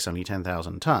displace only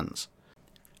 10,000 tons.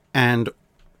 And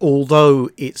although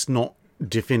it's not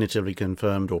definitively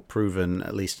confirmed or proven,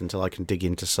 at least until I can dig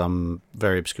into some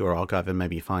very obscure archive and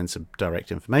maybe find some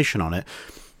direct information on it,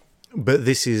 but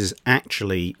this is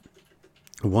actually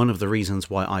one of the reasons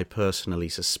why I personally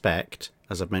suspect,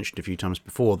 as I've mentioned a few times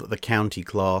before, that the County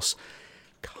class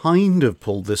kind of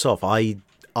pulled this off. I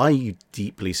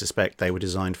deeply suspect they were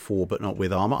designed for but not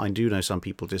with armour. I do know some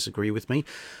people disagree with me,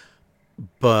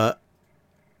 but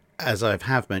as I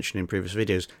have mentioned in previous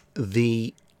videos,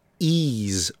 the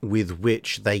ease with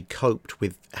which they coped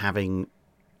with having,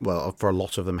 well, for a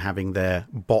lot of them, having their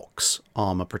box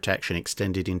armour protection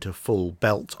extended into full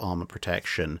belt armour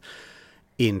protection,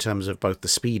 in terms of both the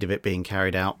speed of it being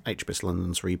carried out, HMS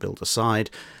London's rebuild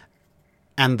aside,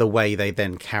 and the way they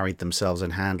then carried themselves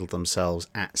and handled themselves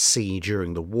at sea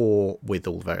during the war with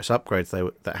all the various upgrades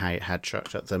that had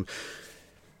chucked at them.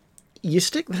 You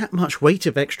stick that much weight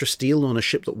of extra steel on a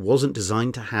ship that wasn't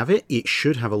designed to have it, it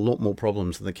should have a lot more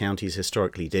problems than the Counties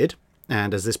historically did.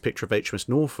 And as this picture of HMS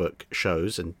Norfolk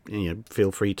shows, and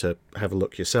feel free to have a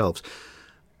look yourselves,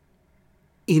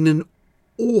 in an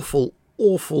awful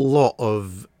lot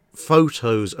of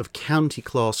photos of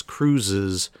County-class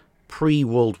cruisers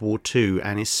pre-World War II,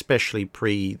 and especially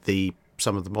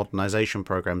some of the modernisation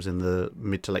programmes in the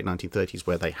mid to late 1930s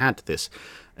where they had this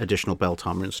additional belt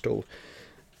armour installed,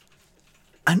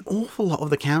 an awful lot of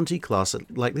the County class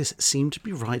like this seem to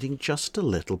be riding just a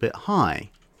little bit high.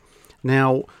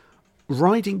 Now,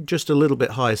 riding just a little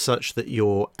bit high such that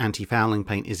your anti-fouling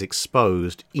paint is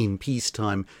exposed in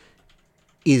peacetime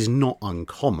is not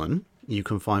uncommon. You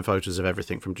can find photos of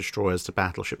everything from destroyers to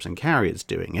battleships and carriers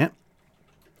doing it.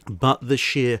 But the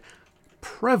sheer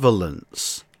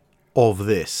prevalence of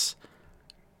this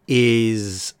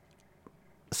is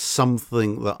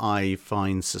something that I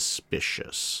find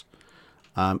suspicious.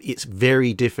 It's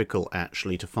very difficult,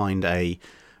 actually, to find a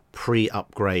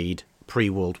pre-upgrade,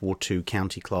 pre-World War II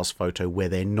County-class photo where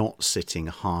they're not sitting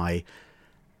high,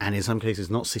 and in some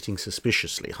cases not sitting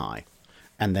suspiciously high.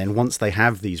 And then once they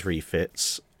have these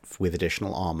refits with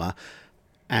additional armour,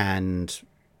 and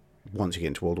once you get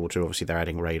into World War II, obviously they're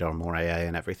adding radar, more AA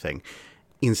and everything,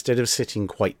 instead of sitting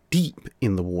quite deep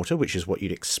in the water, which is what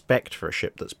you'd expect for a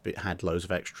ship that's had loads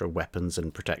of extra weapons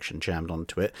and protection jammed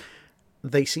onto it,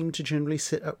 they seem to generally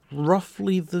sit at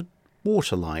roughly the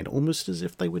waterline, almost as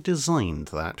if they were designed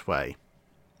that way.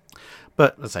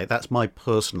 But, let's say, that's my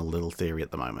personal little theory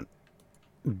at the moment.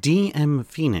 DM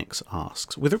Phoenix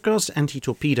asks, with regards to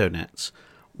anti-torpedo nets,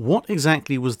 what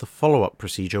exactly was the follow-up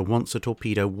procedure once a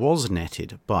torpedo was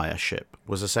netted by a ship?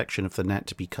 Was a section of the net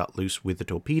to be cut loose with the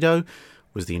torpedo?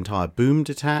 Was the entire boom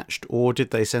detached? Or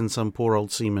did they send some poor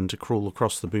old seaman to crawl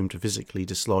across the boom to physically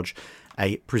dislodge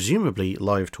a presumably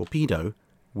live torpedo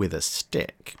with a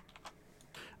stick?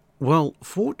 Well,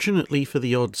 fortunately for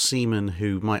the odd seaman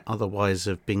who might otherwise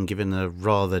have been given a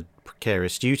rather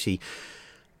precarious duty,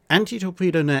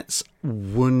 anti-torpedo nets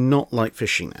were not like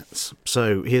fishing nets.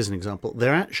 So here's an example.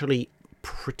 They're actually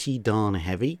pretty darn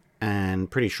heavy and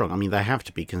pretty strong. I mean, they have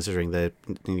to be, considering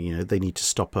they need to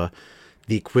stop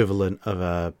the equivalent of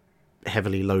a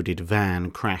heavily loaded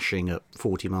van crashing at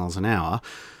 40 miles an hour.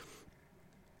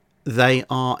 They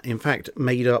are, in fact,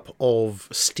 made up of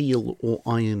steel or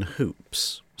iron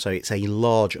hoops. So it's a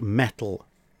large metal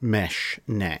mesh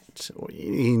net, or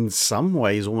in some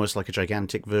ways almost like a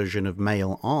gigantic version of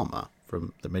mail armour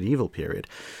from the medieval period.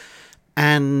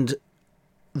 And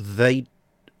they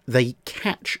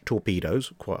catch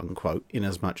torpedoes, quote unquote, in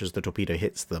as much as the torpedo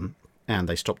hits them, and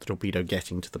they stop the torpedo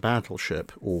getting to the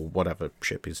battleship, or whatever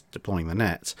ship is deploying the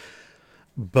nets.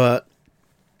 But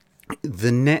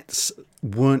the nets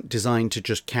weren't designed to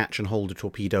just catch and hold a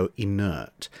torpedo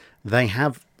inert. They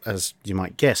have, as you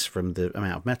might guess from the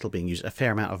amount of metal being used, a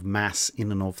fair amount of mass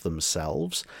in and of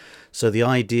themselves. So the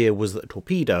idea was that a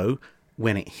torpedo,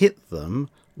 when it hit them,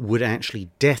 would actually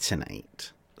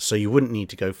detonate. So you wouldn't need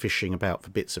to go fishing about for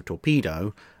bits of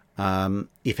torpedo.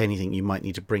 If anything, you might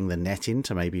need to bring the net in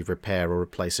to maybe repair or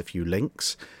replace a few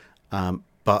links.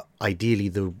 But ideally,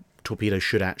 the torpedo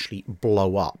should actually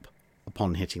blow up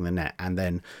upon hitting the net. And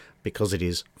then, because it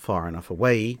is far enough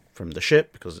away from the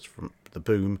ship, because it's from the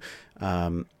boom,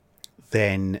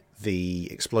 then the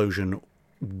explosion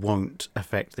won't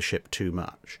affect the ship too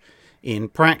much. In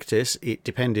practice, it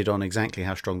depended on exactly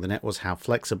how strong the net was, how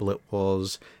flexible it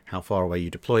was, how far away you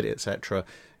deployed it, etc.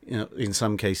 You know, in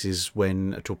some cases,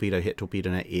 when a torpedo hit torpedo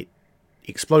net, it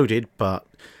exploded, but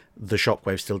the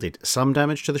shockwave still did some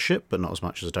damage to the ship, but not as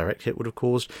much as a direct hit would have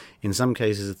caused. In some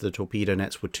cases, the torpedo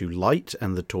nets were too light,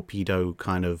 and the torpedo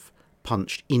kind of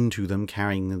punched into them,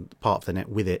 carrying part of the net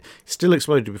with it. Still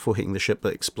exploded before hitting the ship,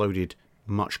 but exploded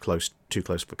much too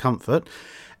close for comfort.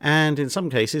 And in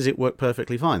some cases it worked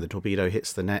perfectly fine. The torpedo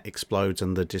hits the net, explodes,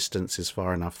 and the distance is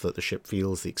far enough that the ship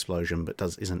feels the explosion but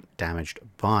isn't damaged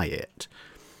by it.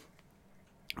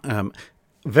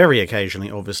 Very occasionally,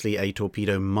 obviously, a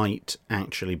torpedo might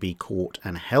actually be caught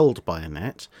and held by a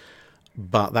net,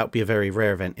 but that would be a very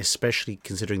rare event, especially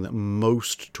considering that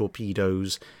most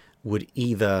torpedoes would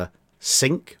either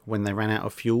sink when they ran out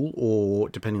of fuel, or,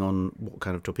 depending on what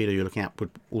kind of torpedo you're looking at,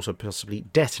 would also possibly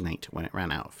detonate when it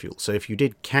ran out of fuel. So if you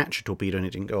did catch a torpedo and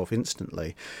it didn't go off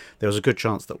instantly, there was a good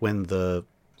chance that when the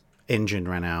engine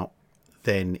ran out,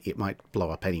 then it might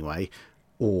blow up anyway.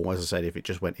 Or, as I said, if it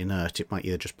just went inert, it might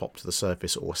either just pop to the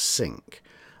surface or sink.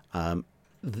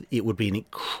 It would be an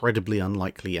incredibly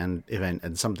unlikely event,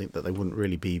 and something that they wouldn't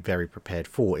really be very prepared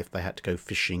for if they had to go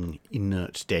fishing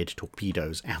inert dead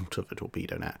torpedoes out of a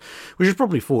torpedo net, which is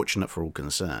probably fortunate for all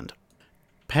concerned.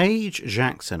 Paige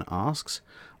Jackson asks,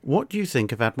 what do you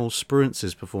think of Admiral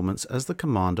Spruance's performance as the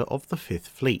commander of the Fifth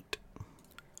Fleet?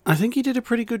 I think he did a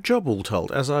pretty good job, all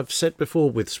told. As I've said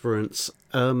before with Spruance,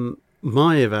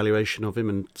 my evaluation of him,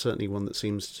 and certainly one that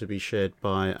seems to be shared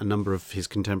by a number of his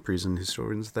contemporaries and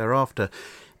historians thereafter,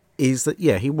 is that,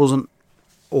 yeah, he wasn't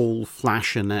all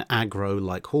flash and aggro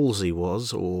like Halsey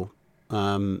was,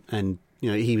 and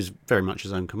he was very much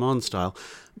his own command style,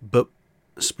 but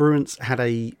Spruance had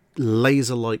a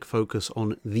laser-like focus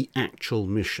on the actual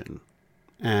mission,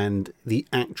 and the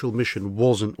actual mission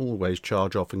wasn't always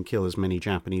charge off and kill as many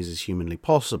Japanese as humanly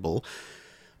possible.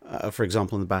 For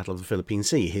example, in the Battle of the Philippine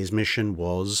Sea, his mission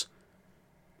was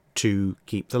to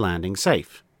keep the landing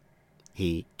safe.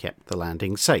 He kept the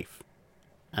landing safe.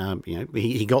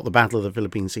 He got the Battle of the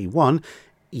Philippine Sea won.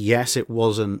 Yes, it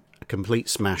wasn't a complete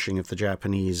smashing of the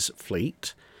Japanese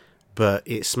fleet, but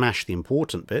it smashed the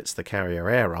important bits, the carrier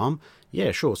air arm.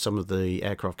 Yeah, sure, some of the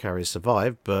aircraft carriers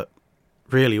survived, but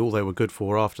really all they were good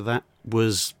for after that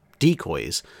was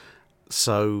decoys.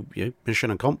 So,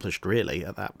 mission accomplished, really,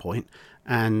 at that point.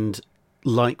 And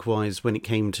likewise, when it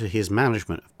came to his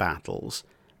management of battles,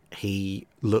 he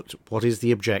looked, what is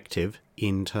the objective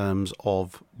in terms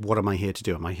of what am I here to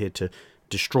do? Am I here to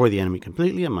destroy the enemy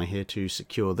completely? Am I here to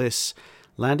secure this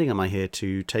landing? Am I here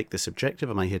to take this objective?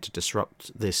 Am I here to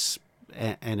disrupt this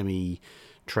enemy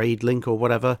trade link or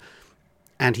whatever?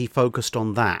 And he focused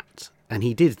on that. And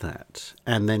he did that.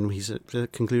 And then he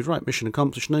concluded, right, mission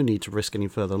accomplished, no need to risk any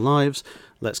further lives.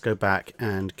 Let's go back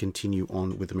and continue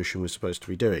on with the mission we're supposed to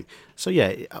be doing. So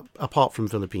yeah, apart from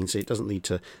Philippine Sea, it doesn't lead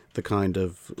to the kind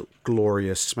of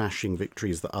glorious smashing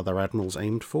victories that other admirals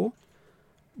aimed for.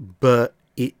 But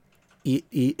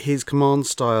his command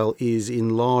style is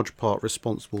in large part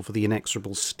responsible for the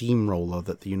inexorable steamroller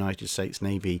that the United States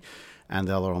Navy and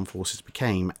the other armed forces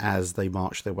became as they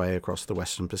marched their way across the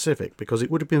Western Pacific, because it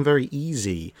would have been very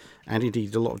easy, and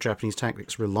indeed a lot of Japanese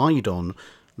tactics relied on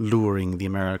luring the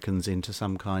Americans into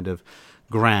some kind of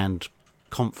grand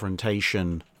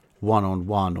confrontation,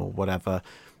 one-on-one or whatever,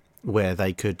 where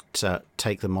they could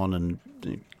take them on and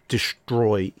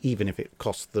destroy, even if it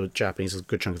cost the Japanese a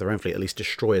good chunk of their own fleet, at least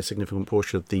destroy a significant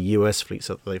portion of the US fleet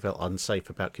so that they felt unsafe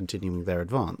about continuing their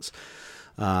advance.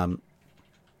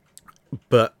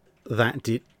 But that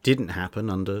didn't happen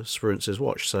under Spruance's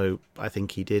watch, so I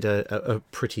think he did a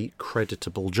pretty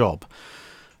creditable job.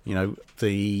 You know,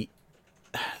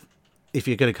 if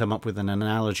you're going to come up with an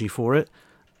analogy for it,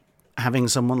 having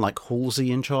someone like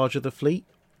Halsey in charge of the fleet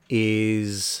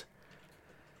is,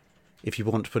 if you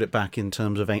want to put it back in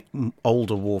terms of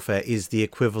older warfare, is the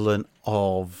equivalent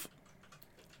of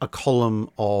a column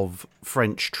of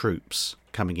French troops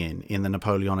coming in the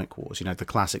Napoleonic Wars. You know, the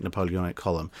classic Napoleonic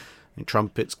column.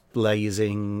 Trumpets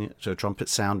blazing, so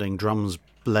trumpets sounding, drums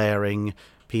blaring,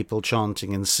 people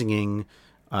chanting and singing,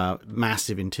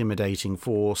 massive intimidating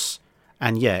force.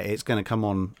 And yeah, it's going to come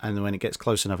on, and when it gets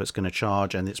close enough, it's going to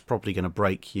charge, and it's probably going to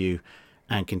break you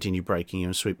and continue breaking you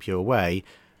and sweep you away.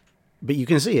 But you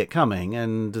can see it coming,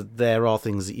 and there are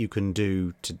things that you can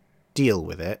do to deal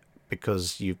with it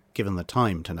because you've given the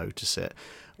time to notice it.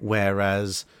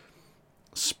 Whereas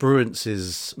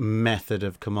Spruance's method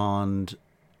of command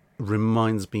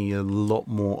reminds me a lot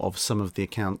more of some of the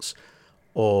accounts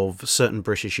of certain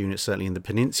British units, certainly in the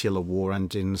Peninsular War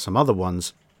and in some other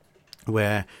ones,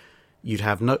 where you'd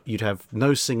have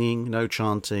no singing, no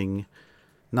chanting,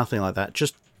 nothing like that,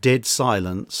 just dead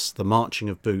silence, the marching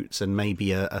of boots, and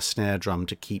maybe a snare drum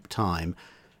to keep time,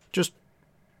 just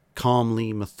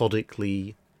calmly,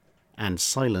 methodically, and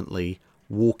silently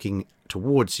walking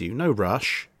towards you, no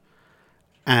rush.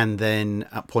 And then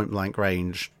at point blank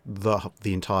range, the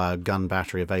entire gun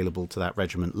battery available to that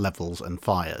regiment levels and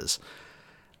fires.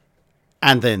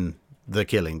 And then the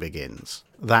killing begins.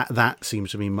 That seems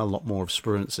to be a lot more of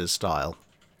Spruance's style.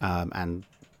 And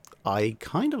I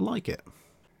kind of like it.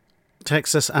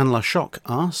 Texas and La Choc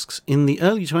asks, in the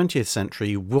early 20th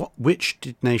century, which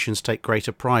did nations take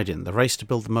greater pride in? The race to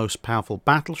build the most powerful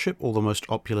battleship or the most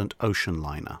opulent ocean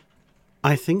liner?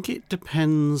 I think it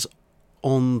depends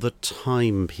on the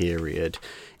time period.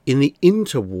 In the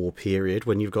interwar period,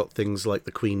 when you've got things like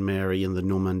the Queen Mary and the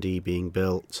Normandy being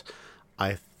built,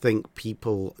 I think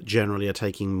people generally are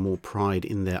taking more pride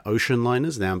in their ocean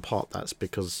liners. Now, in part, that's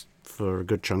because for a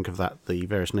good chunk of that, the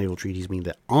various naval treaties mean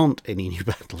there aren't any new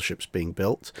battleships being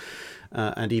built.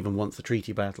 And even once the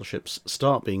treaty battleships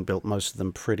start being built, most of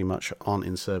them pretty much aren't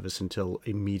in service until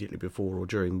immediately before or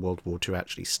during World War II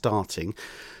actually starting.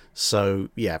 So,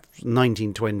 yeah,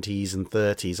 1920s and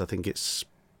 30s, I think it's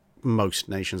most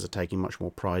nations are taking much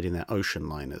more pride in their ocean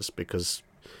liners because,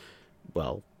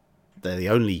 well, they're the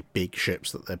only big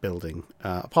ships that they're building,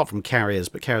 apart from carriers,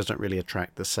 but carriers don't really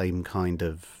attract the same kind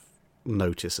of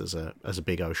notice as a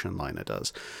big ocean liner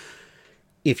does.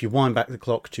 If you wind back the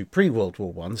clock to pre-World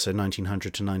War I, so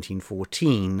 1900 to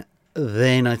 1914,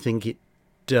 then I think it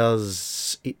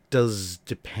does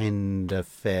depend a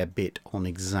fair bit on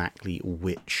exactly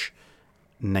which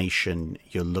nation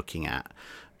you're looking at,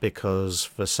 because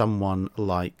for someone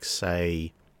like,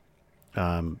 say,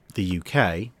 the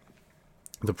UK,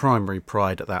 the primary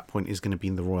pride at that point is going to be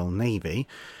in the Royal Navy.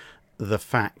 The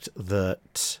fact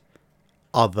that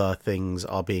other things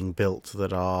are being built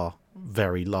that are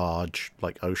very large,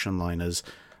 like ocean liners,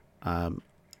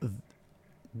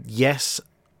 yes,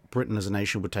 Britain as a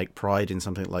nation would take pride in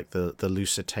something like the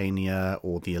Lusitania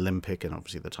or the Olympic and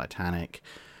obviously the Titanic,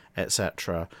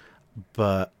 etc.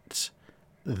 But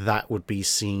that would be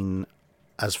seen,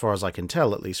 as far as I can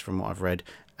tell, at least from what I've read,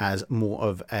 as more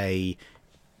of a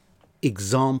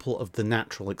example of the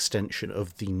natural extension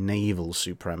of the naval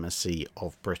supremacy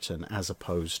of Britain as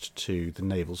opposed to the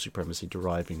naval supremacy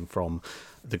deriving from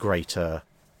the greater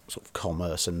sort of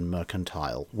commerce and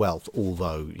mercantile wealth,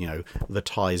 although, you know, the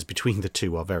ties between the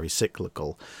two are very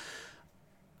cyclical.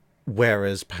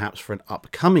 Whereas perhaps for an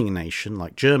upcoming nation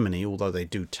like Germany, although they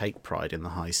do take pride in the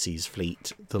high seas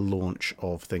fleet, the launch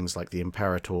of things like the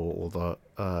Imperator or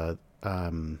the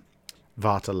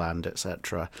Vaterland,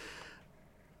 etc.,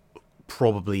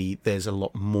 probably there's a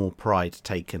lot more pride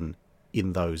taken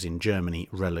in those in Germany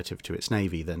relative to its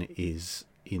navy than it's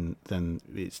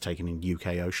taken in UK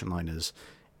ocean liners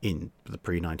in the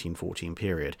pre-1914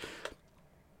 period.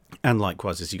 And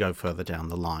likewise, as you go further down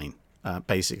the line,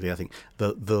 basically, I think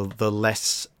the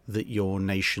less that your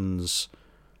nation's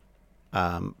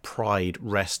pride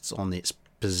rests on its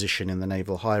position in the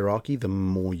naval hierarchy, the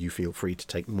more you feel free to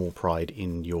take more pride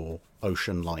in your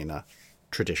ocean liner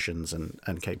traditions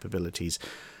and capabilities,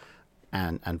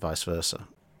 and vice versa.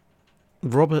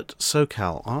 Robert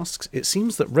Sokal asks, it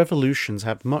seems that revolutions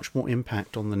have much more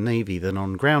impact on the Navy than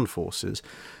on ground forces.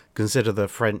 Consider the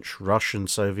French, Russian,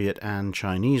 Soviet and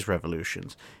Chinese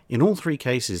revolutions. In all three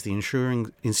cases, the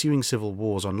ensuing civil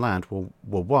wars on land were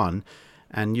won,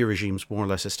 and new regimes more or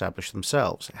less established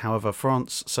themselves. However,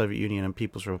 France, Soviet Union and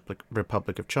People's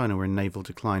Republic of China were in naval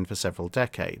decline for several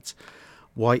decades.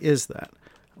 Why is that?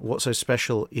 What's so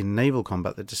special in naval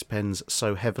combat that depends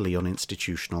so heavily on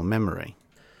institutional memory?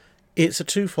 It's a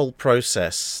twofold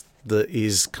process that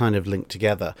is kind of linked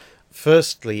together.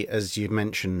 Firstly, as you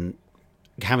mentioned,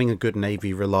 having a good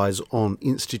navy relies on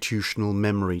institutional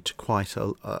memory to quite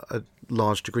a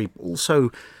large degree.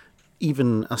 Also,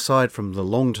 even aside from the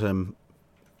long-term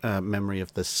memory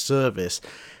of the service,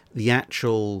 the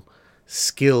actual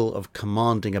skill of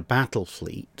commanding a battle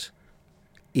fleet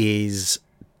is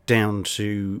down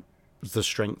to the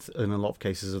strength, in a lot of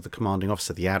cases, of the commanding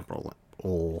officer, the admiral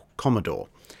or commodore.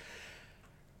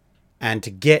 And to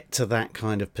get to that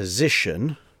kind of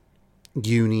position,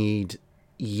 you need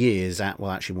years,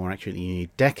 well, actually more accurately, you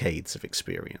need decades of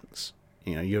experience.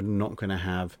 You know, you're not going to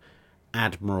have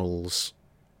admirals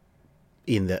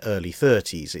in their early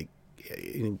 30s,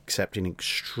 except in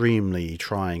extremely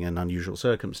trying and unusual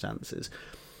circumstances.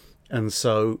 And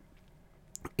so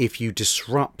if you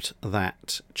disrupt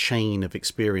that chain of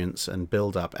experience and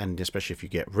build up, and especially if you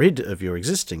get rid of your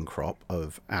existing crop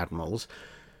of admirals,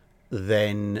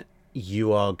 then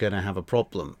you are going to have a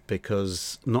problem,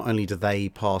 because not only do they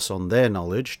pass on their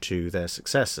knowledge to their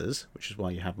successors, which is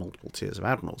why you have multiple tiers of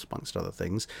admirals amongst other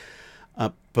things,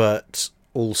 but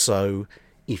also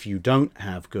if you don't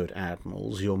have good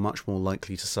admirals, you're much more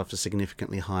likely to suffer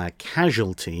significantly higher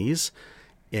casualties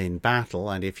in battle,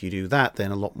 and if you do that, then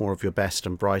a lot more of your best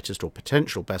and brightest, or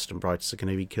potential best and brightest, are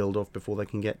going to be killed off before they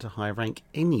can get to high rank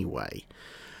anyway.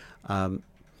 And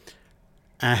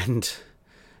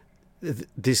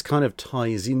this kind of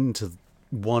ties into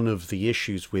one of the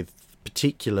issues with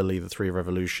particularly the three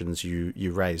revolutions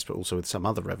you raised, but also with some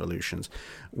other revolutions,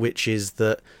 which is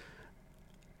that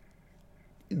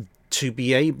to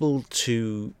be able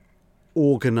to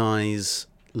organize,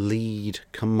 lead,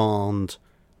 command,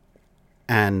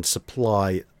 and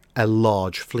supply a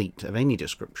large fleet of any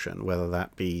description, whether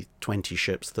that be 20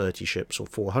 ships, 30 ships, or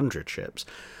 400 ships,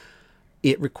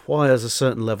 it requires a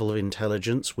certain level of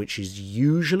intelligence, which is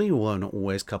usually, well, not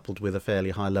always, coupled with a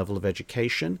fairly high level of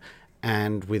education.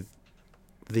 And with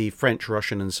the French,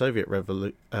 Russian, and Soviet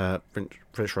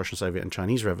French, Russian, Soviet, and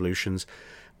Chinese revolutions,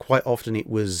 quite often it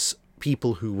was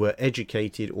people who were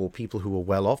educated or people who were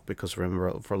well off, because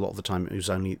remember, for a lot of the time it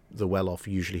was only the well off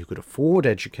usually who could afford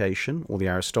education, or the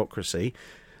aristocracy.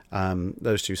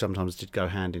 Those two sometimes did go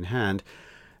hand in hand.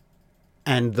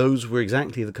 And those were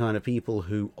exactly the kind of people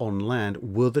who, on land,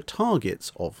 were the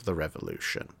targets of the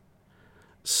revolution.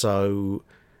 So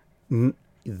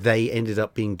they ended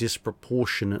up being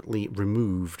disproportionately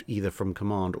removed either from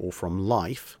command or from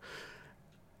life.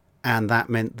 And that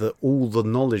meant that all the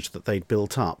knowledge that they'd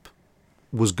built up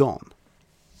was gone.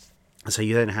 So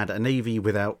you then had a navy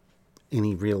without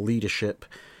any real leadership.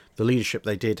 The leadership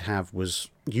they did have was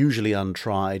usually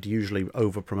untried, usually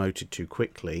over-promoted too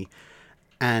quickly.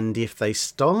 And if they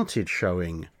started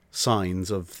showing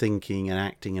signs of thinking and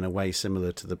acting in a way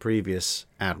similar to the previous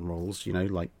admirals, you know,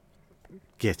 like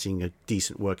getting a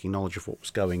decent working knowledge of what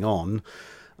was going on,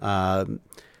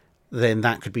 then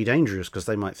that could be dangerous, because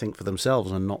they might think for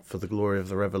themselves and not for the glory of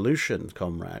the revolution,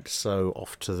 comrade. So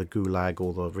off to the gulag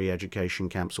or the re-education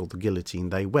camps or the guillotine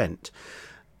they went.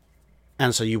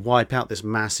 And so you wipe out this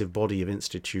massive body of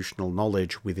institutional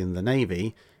knowledge within the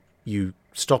navy, you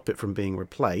stop it from being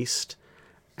replaced,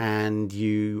 and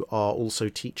you are also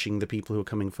teaching the people who are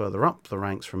coming further up the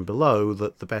ranks from below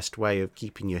that the best way of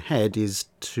keeping your head is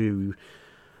to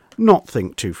not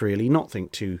think too freely, not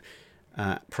think too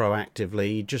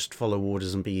proactively, just follow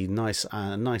orders and be nice,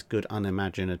 good,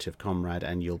 unimaginative comrade,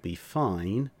 and you'll be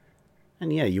fine.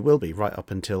 And yeah, you will be, right up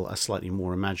until a slightly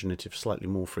more imaginative, slightly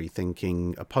more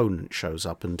free-thinking opponent shows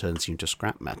up and turns you into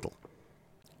scrap metal.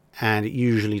 And it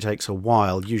usually takes a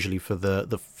while, usually for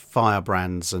the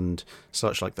firebrands and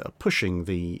such like that are pushing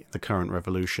the current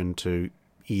revolution to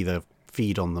either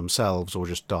feed on themselves or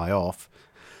just die off,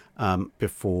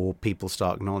 before people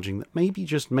start acknowledging that maybe,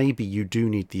 just maybe, you do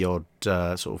need the odd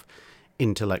sort of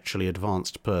intellectually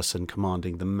advanced person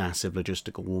commanding the massive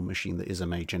logistical war machine that is a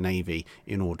major navy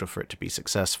in order for it to be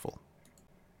successful.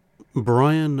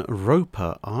 Brian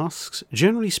Roper asks,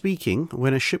 generally speaking,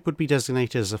 when a ship would be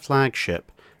designated as a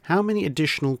flagship, how many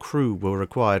additional crew were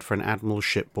required for an admiral's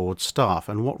shipboard staff,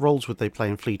 and what roles would they play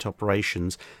in fleet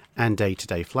operations and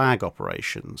day-to-day flag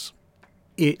operations?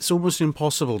 It's almost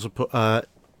impossible to put a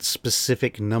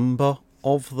specific number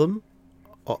of them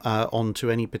onto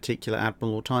any particular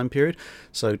admiral or time period.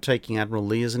 So taking Admiral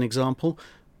Lee as an example,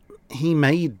 he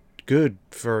made good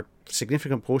for a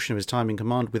significant portion of his time in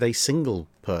command with a single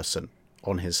person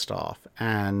on his staff,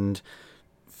 and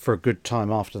for a good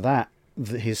time after that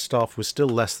his staff was still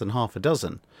less than half a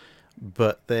dozen.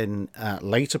 But then at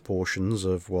later portions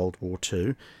of World War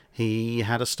II, he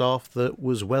had a staff that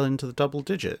was well into the double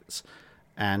digits.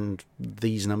 And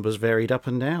these numbers varied up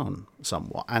and down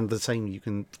somewhat. And the same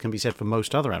can be said for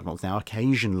most other admirals. Now,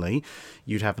 occasionally,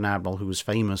 you'd have an admiral who was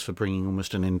famous for bringing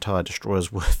almost an entire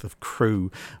destroyer's worth of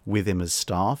crew with him as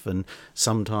staff. And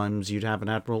sometimes you'd have an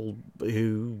admiral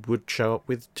who would show up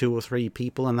with 2 or 3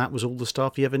 people, and that was all the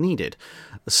staff he ever needed.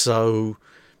 So,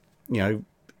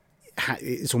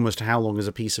 it's almost how long is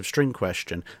a piece of string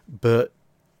question. But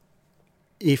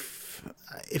if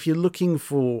you're looking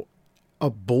for a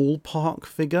ballpark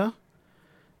figure,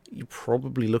 you're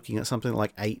probably looking at something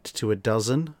like 8 to a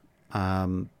dozen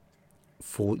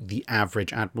for the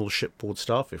average admiral shipboard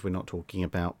staff, if we're not talking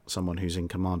about someone who's in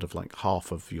command of like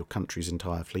half of your country's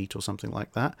entire fleet or something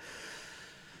like that.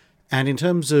 And in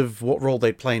terms of what role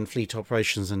they play in fleet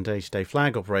operations and day-to-day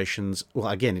flag operations, well,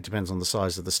 again, it depends on the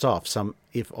size of the staff.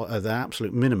 If at the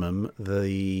absolute minimum,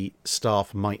 the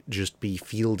staff might just be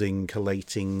fielding,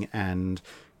 collating, and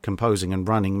composing and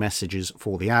running messages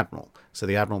for the admiral. So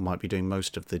the admiral might be doing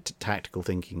most of the tactical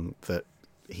thinking that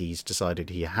he's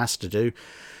decided he has to do,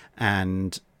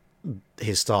 and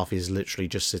his staff is literally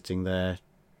just sitting there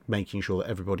making sure that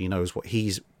everybody knows what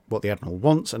the admiral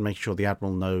wants, and making sure the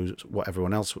admiral knows what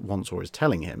everyone else wants or is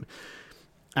telling him.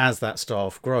 As that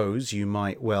staff grows, you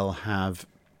might well have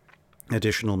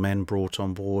additional men brought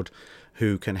on board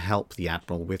who can help the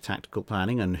admiral with tactical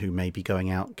planning, and who may be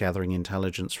going out gathering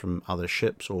intelligence from other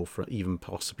ships, or even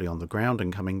possibly on the ground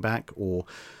and coming back, or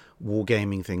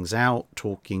wargaming things out,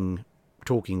 talking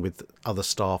with other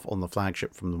staff on the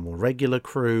flagship from the more regular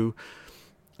crew,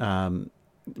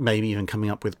 maybe even coming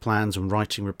up with plans and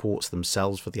writing reports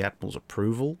themselves for the admiral's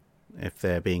approval, if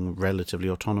they're being relatively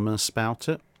autonomous about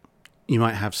it. You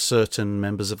might have certain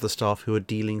members of the staff who are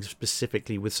dealing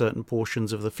specifically with certain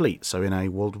portions of the fleet. So in a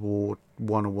World War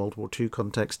I or World War II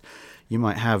context, you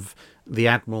might have the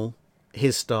admiral,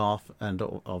 his staff, and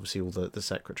obviously all the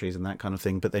secretaries and that kind of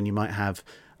thing. But then you might have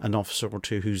an officer or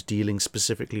two who's dealing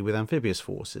specifically with amphibious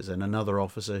forces, and another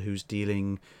officer who's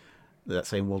dealing, let's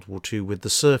say in World War II, with the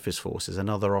surface forces,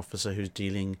 another officer who's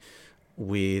dealing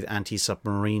with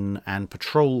anti-submarine and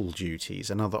patrol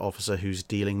duties, another officer who's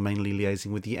dealing mainly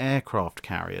liaising with the aircraft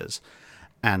carriers,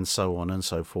 and so on and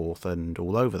so forth, and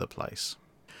all over the place.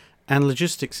 And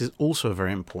logistics is also a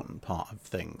very important part of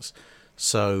things.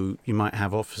 So you might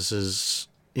have officers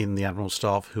in the admiral's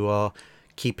staff who are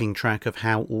keeping track of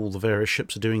how all the various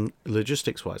ships are doing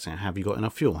logistics-wise. Have you got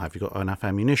enough fuel? Have you got enough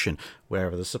ammunition? Where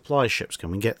are the supply ships?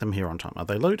 Can we get them here on time? Are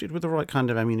they loaded with the right kind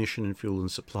of ammunition and fuel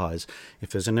and supplies?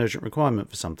 If there's an urgent requirement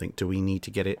for something, do we need to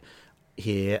get it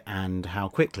here, and how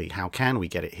quickly? How can we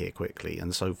get it here quickly?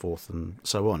 And so forth and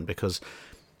so on. Because,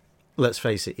 let's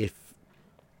face it, if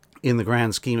in the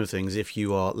grand scheme of things, if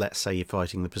you are, let's say, you're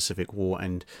fighting the Pacific War,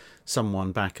 and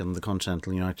someone back in the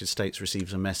continental United States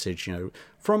receives a message,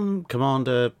 from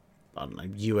Commander,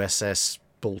 USS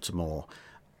Baltimore,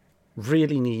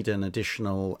 really need an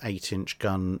additional 8-inch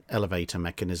gun elevator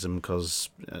mechanism because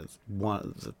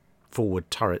the forward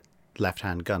turret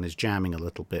left-hand gun is jamming a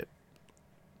little bit.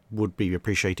 Would be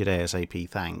appreciated ASAP,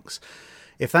 thanks.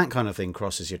 If that kind of thing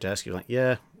crosses your desk, you're like,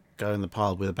 yeah, go in the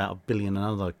pile with about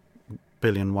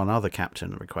 1,000,000,001 other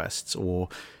captain requests. Or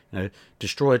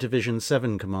Destroyer Division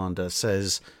 7 commander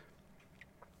says,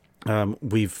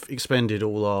 we've expended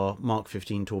all our Mark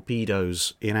 15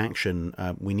 torpedoes in action.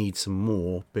 We need some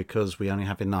more because we only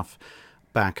have enough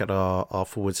back at our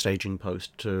forward staging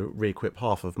post to re-equip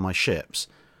half of my ships.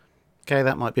 Okay,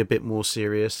 that might be a bit more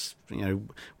serious.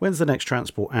 When's the next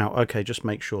transport out? Okay, just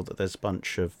make sure that there's a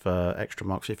bunch of extra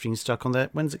Mark 15 stuck on there.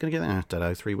 When's it going to get there? I don't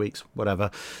know, 3 weeks,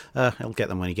 whatever. He'll get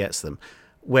them when he gets them.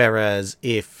 Whereas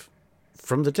if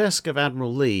from the desk of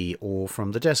Admiral Lee, or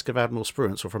from the desk of Admiral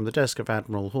Spruance, or from the desk of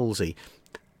Admiral Halsey,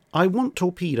 I want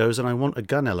torpedoes and I want a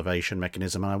gun elevation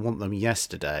mechanism and I want them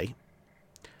yesterday,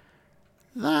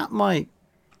 that might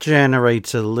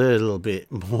generate a little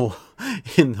bit more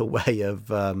in the way of,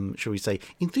 shall we say,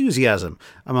 enthusiasm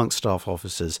amongst staff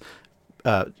officers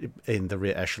in the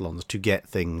rear echelons to get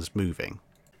things moving.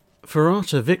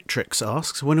 Ferrata Victrix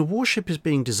asks, when a warship is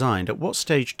being designed, at what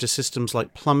stage do systems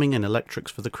like plumbing and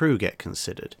electrics for the crew get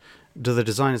considered? Do the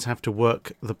designers have to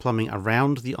work the plumbing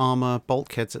around the armour,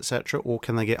 bulkheads, etc., or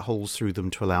can they get holes through them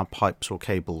to allow pipes or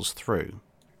cables through?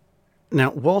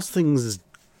 Now, whilst things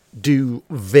do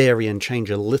vary and change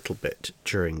a little bit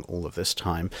during all of this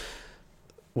time,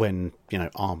 when,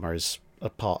 armour is a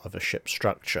part of a ship's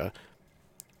structure,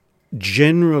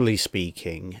 generally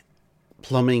speaking,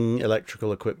 plumbing,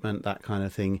 electrical equipment, that kind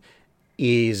of thing,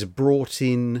 is brought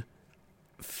in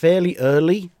fairly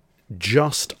early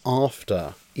just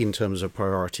after, in terms of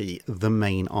priority, the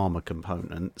main armour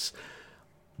components,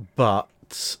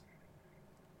 but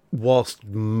whilst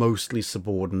mostly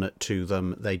subordinate to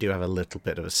them, they do have a little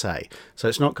bit of a say. So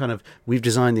it's not kind of, we've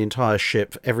designed the entire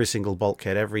ship, every single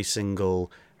bulkhead, every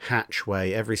single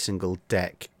hatchway, every single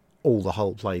deck, all the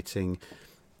hull plating,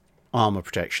 armour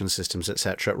protection systems,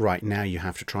 etc. Right, now you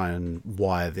have to try and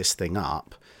wire this thing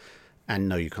up, and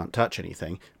no, you can't touch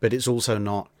anything. But it's also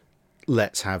not,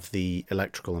 let's have the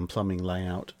electrical and plumbing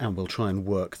layout and we'll try and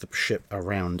work the ship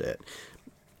around it.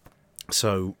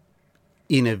 So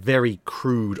in a very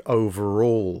crude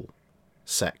overall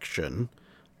section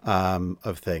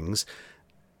of things,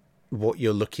 what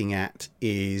you're looking at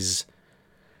is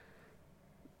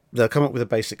they'll come up with a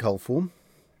basic hull form,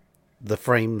 the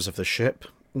frames of the ship,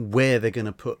 where they're going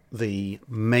to put the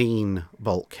main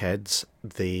bulkheads,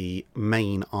 the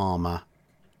main armour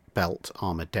belt,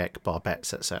 armour deck,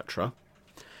 barbettes, etc.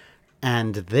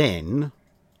 And then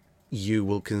you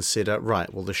will consider,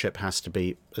 right, well, the ship has to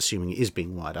be, assuming it is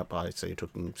being wired up by, so you're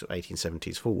talking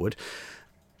 1870s forward,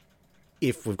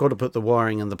 if we've got to put the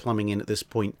wiring and the plumbing in at this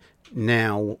point,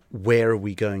 now where are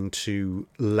we going to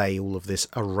lay all of this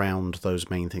around those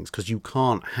main things? Because you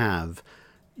can't have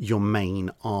your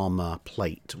main armour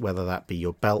plate, whether that be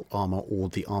your belt armour or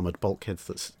the armoured bulkheads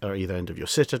that are either end of your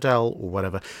citadel or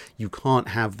whatever, you can't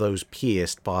have those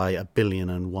pierced by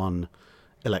 1,000,000,001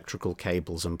 electrical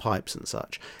cables and pipes and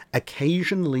such.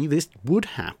 Occasionally this would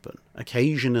happen.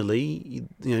 Occasionally,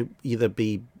 either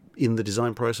be in the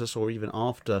design process or even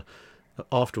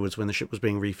afterwards when the ship was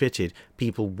being refitted,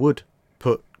 people would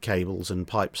put cables and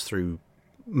pipes through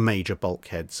major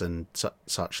bulkheads and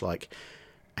such like.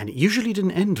 And it usually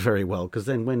didn't end very well, because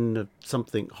then when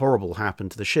something horrible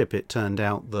happened to the ship, it turned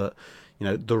out that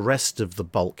the rest of the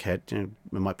bulkhead, it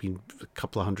might be a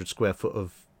couple of 100 square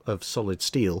foot of solid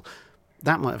steel,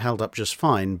 that might have held up just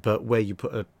fine, but where you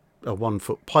put a 1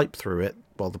 foot pipe through it,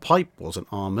 well, the pipe wasn't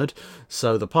armoured,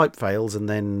 so the pipe fails and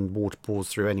then water pours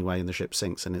through anyway and the ship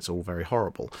sinks, and it's all very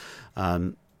horrible.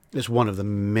 It's one of the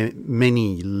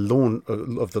many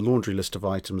of the laundry list of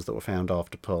items that were found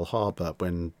after Pearl Harbor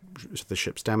when the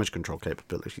ship's damage control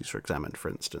capabilities were examined, for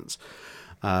instance.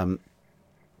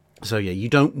 So yeah, you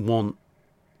don't want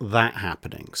that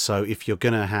happening. So if you're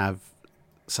going to have,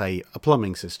 say, a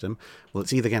plumbing system, well,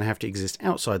 it's either going to have to exist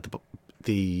outside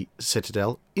the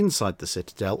citadel, inside the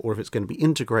citadel, or if it's going to be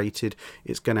integrated,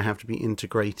 it's going to have to be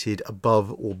integrated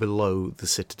above or below the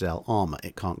citadel armour.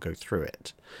 It can't go through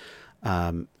it.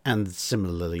 And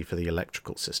similarly for the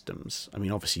electrical systems. I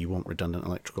mean, obviously you want redundant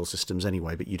electrical systems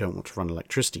anyway, but you don't want to run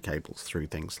electricity cables through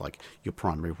things like your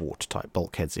primary watertight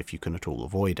bulkheads if you can at all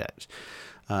avoid it.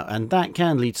 And that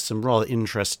can lead to some rather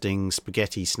interesting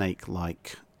spaghetti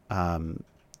snake-like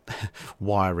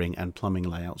wiring and plumbing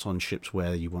layouts on ships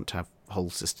where you want to have whole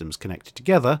systems connected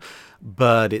together,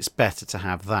 but it's better to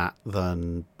have that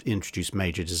than introduce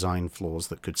major design flaws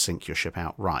that could sink your ship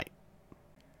outright.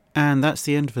 And that's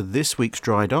the end for this week's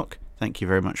Drydock. Thank you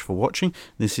very much for watching.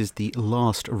 This is the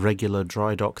last regular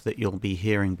Drydock that you'll be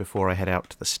hearing before I head out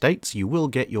to the States. You will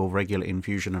get your regular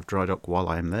infusion of Drydock while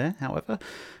I am there, however,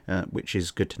 which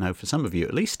is good to know for some of you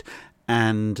at least.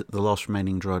 And the last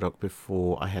remaining Drydock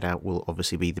before I head out will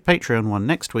obviously be the Patreon one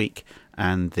next week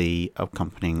and the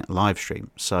accompanying live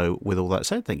stream. So with all that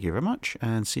said, thank you very much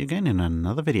and see you again in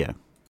another video.